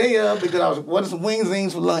bought the day of because I was wanting some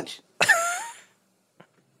wings for lunch.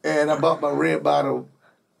 And I bought my red bottom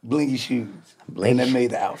blingy shoes. And that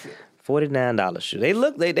made the outfit. $49 shoes. They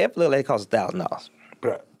definitely look like they cost $1,000.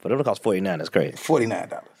 Bro. For them to cost $49, that's crazy.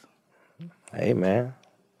 $49. Hey, man.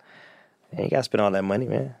 You gotta spend all that money,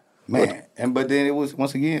 man. Man. But then it was,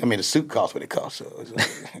 once again, the suit cost what it cost. So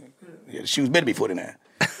the shoes better be $49.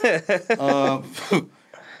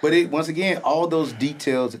 But once again, all those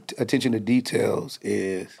details, attention to details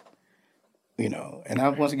is, and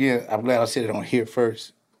I'm glad I said it on here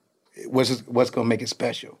first. What's going to make it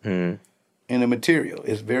special? And the material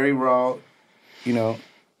is very raw, I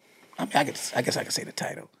guess I can say the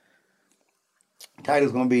title. The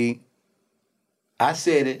title's going to be, I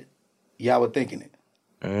said it, y'all were thinking it.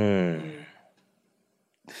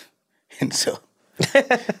 And so,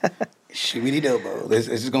 shibbity dobo. It's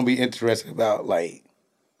just going to be interesting about, like,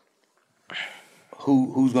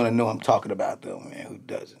 who's going to know I'm talking about them and who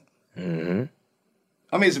doesn't.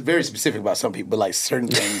 It's very specific about some people, but like certain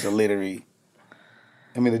things are literally.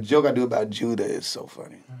 The joke I do about Judah is so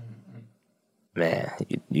funny. Man,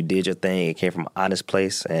 you did your thing. It came from an honest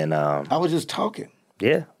place, and I was just talking.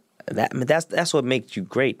 Yeah, that's what makes you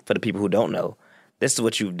great for the people who don't know. This is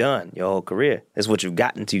what you've done your whole career. This is what you've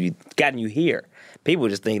gotten you here. People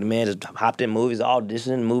just think the man just hopped in movies,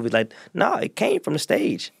 auditioned in movies. Like, no, it came from the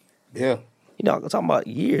stage. Yeah. I'm talking about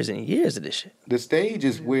years and years of this shit. The stage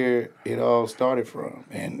is where it all started from.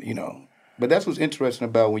 And, but that's what's interesting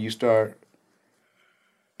about when you start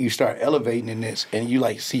elevating in this and you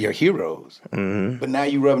like see your heroes. But now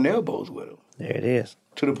you rubbing elbows with them. There it is.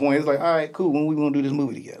 To the point, it's like, all right, cool, when we gonna do this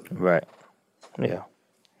movie together? Right. Yeah.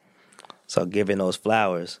 So giving those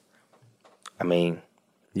flowers,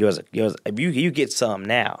 yours, you get some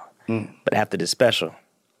now, but after the special.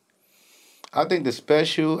 I think the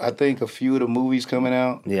special, a few of the movies coming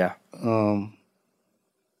out. Yeah.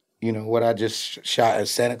 What I just shot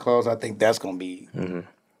as Santa Claus, I think that's going to be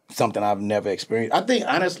something I've never experienced. I think,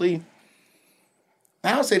 honestly,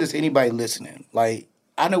 I'll say this to anybody listening. Like,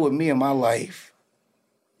 I know with me in my life,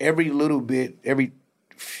 every little bit, every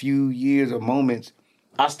few years or moments,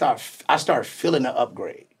 I start feeling the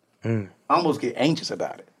upgrade. I almost get anxious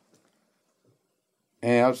about it.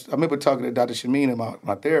 And I remember talking to Dr. Shamina,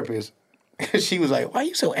 my therapist. She was like, why are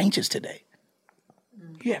you so anxious today?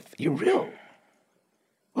 Yeah, you're real.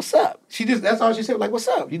 What's up? That's all she said, like, what's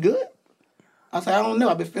up? You good? I said, I don't know.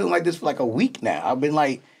 I've been feeling like this for like a week now. I've been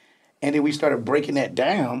like, and then we started breaking that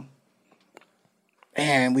down.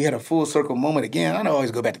 And we had a full circle moment again. I don't always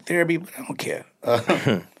go back to therapy, but I don't care.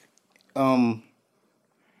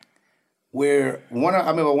 Where I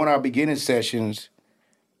remember one of our beginning sessions,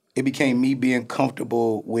 it became me being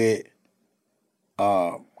comfortable with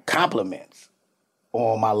compliments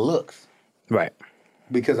on my looks. Right.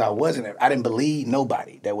 Because I didn't believe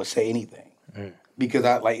nobody that would say anything. Because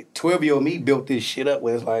 12-year-old me built this shit up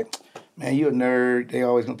where it's like, man, you a nerd. They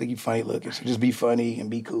always gonna think you funny looking. So just be funny and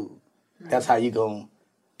be cool. That's how you gonna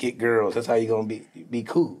get girls. That's how you gonna be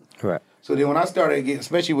cool. Right. So then when I started getting,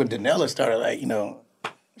 especially when Danella started,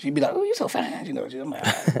 she'd be like, oh, you're so fine. I'm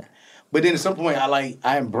like, but then at some point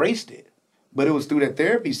I embraced it. But it was through that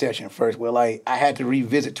therapy session first where I had to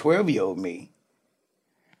revisit 12-year-old me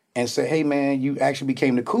and say, hey man, you actually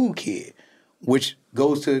became the cool kid, which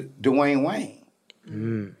goes to Dwayne Wayne.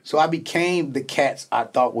 So I became the cats I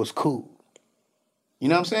thought was cool. You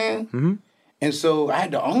know what I'm saying? And so I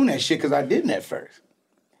had to own that shit because I didn't at first.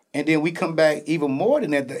 And then we come back even more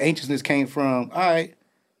than that. The anxiousness came from, all right,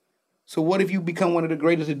 so what if you become one of the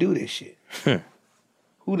greatest to do this shit?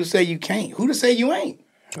 Who to say you can't? Who to say you ain't?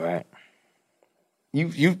 Right.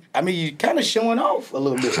 You kind of showing off a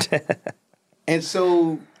little bit. And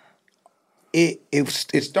so it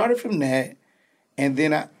started from that, and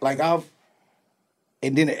then and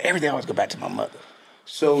then everything always go back to my mother.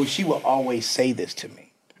 So she will always say this to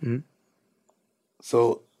me. Mm-hmm.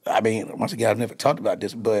 So, once again, I've never talked about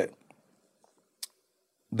this, but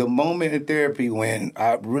the moment in therapy when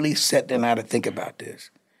I really sat down to think about this,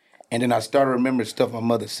 and then I started remembering stuff my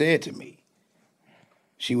mother said to me.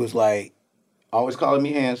 She was like, always calling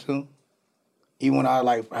me handsome. Even when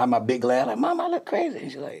I had my big laugh, like, Mom, I look crazy.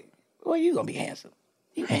 And she's like, well, you gonna be handsome.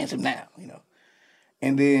 You handsome now,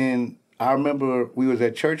 And then I remember we was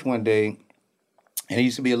at church one day, and there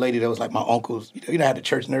used to be a lady that was like my uncle's. You know how the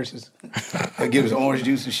church nurses that give us orange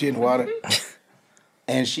juice and shit and water.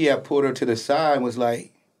 And she had pulled her to the side and was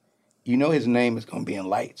like, his name is gonna be in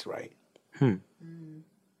lights, right?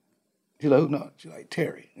 She's like, who? No. She's like,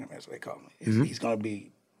 Terry. That's what they call me. He's gonna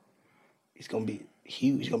be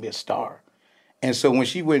huge. He's gonna be a star. And so when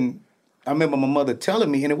she went, I remember my mother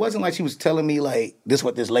telling me, and it wasn't like she was telling me like this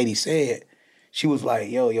what this lady said. She was like,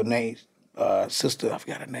 yo, your name, sister, I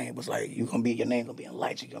forgot her name, was like, your name gonna be in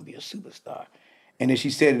lights, you're gonna be a superstar. And then she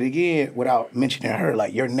said it again without mentioning her,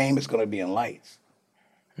 like, your name is gonna be in lights.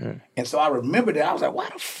 And so I remember that. I was like, why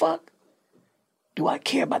the fuck do I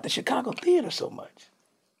care about the Chicago theater so much?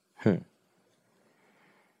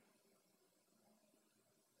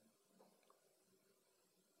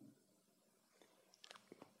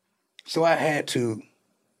 So I had to,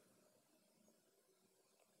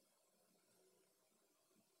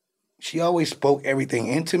 she always spoke everything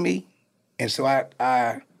into me, and so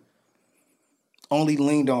I only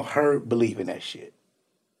leaned on her believing that shit.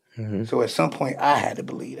 Mm-hmm. So at some point, I had to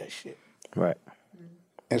believe that shit. Right.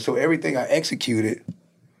 And so everything I executed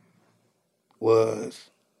was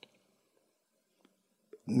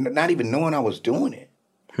not even knowing I was doing it.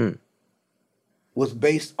 Was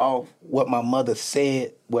based off what my mother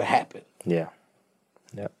said would happen. Yeah.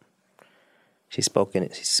 Yep. She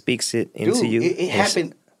speaks it into you. It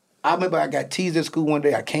happened. I remember I got teased at school one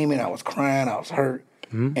day. I came in, I was crying, I was hurt.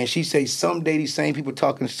 Mm-hmm. And she said, someday these same people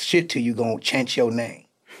talking shit to you gonna chant your name.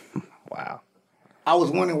 Wow. I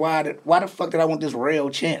was wondering why the fuck did I want this rail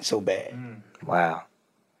chant so bad? Wow.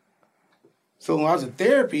 So when I was in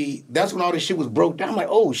therapy, that's when all this shit was broke down. I'm like,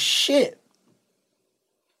 oh shit.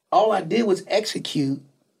 All I did was execute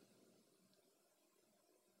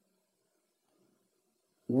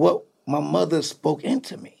what my mother spoke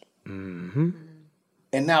into me. Mm-hmm.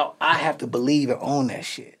 And now I have to believe and own that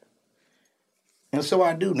shit. And so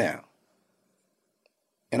I do now.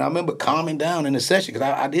 And I remember calming down in the session because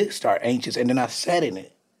I did start anxious, and then I sat in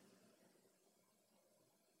it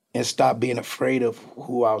and stopped being afraid of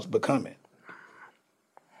who I was becoming.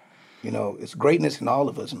 It's greatness in all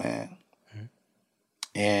of us, man.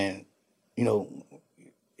 And,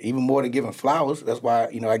 even more than giving flowers, that's why,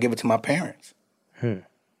 I give it to my parents. And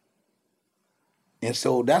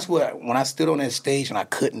so that's what, when I stood on that stage and I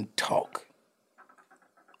couldn't talk,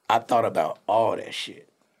 I thought about all that shit.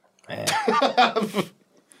 Man.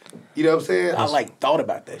 You know what I'm saying? I thought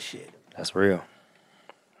about that shit. That's real.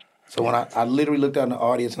 So when I literally looked out in the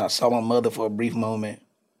audience and I saw my mother for a brief moment,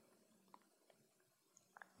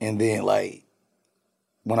 and then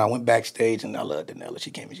when I went backstage, and I loved Danella,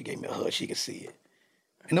 she came and she gave me a hug, she could see it.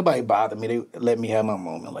 And nobody bothered me. They let me have my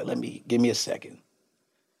moment. Give me a second.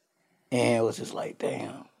 And it was just like,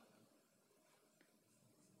 damn.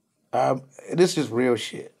 This is real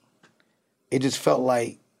shit. It just felt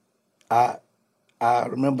like I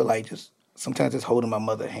remember just sometimes just holding my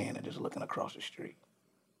mother's hand and just looking across the street.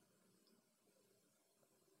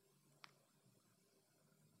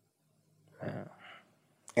 Yeah.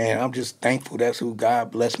 And I'm just thankful that's who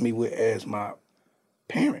God blessed me with as my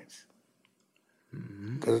parents.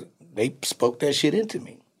 Because they spoke that shit into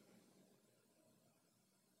me.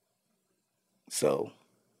 So,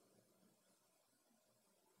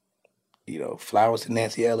 flowers to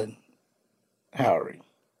Nancy Ellen Howery.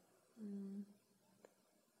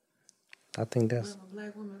 I think that's... I'm a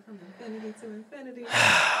black woman from infinity to infinity.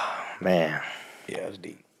 Man. Yeah, it's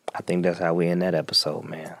deep. I think that's how we end that episode,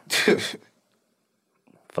 man.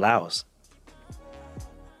 Flowers.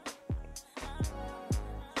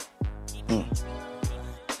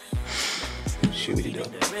 Keeping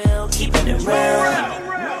it real.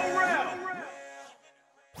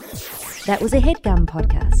 That was a HeadGum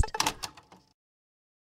podcast.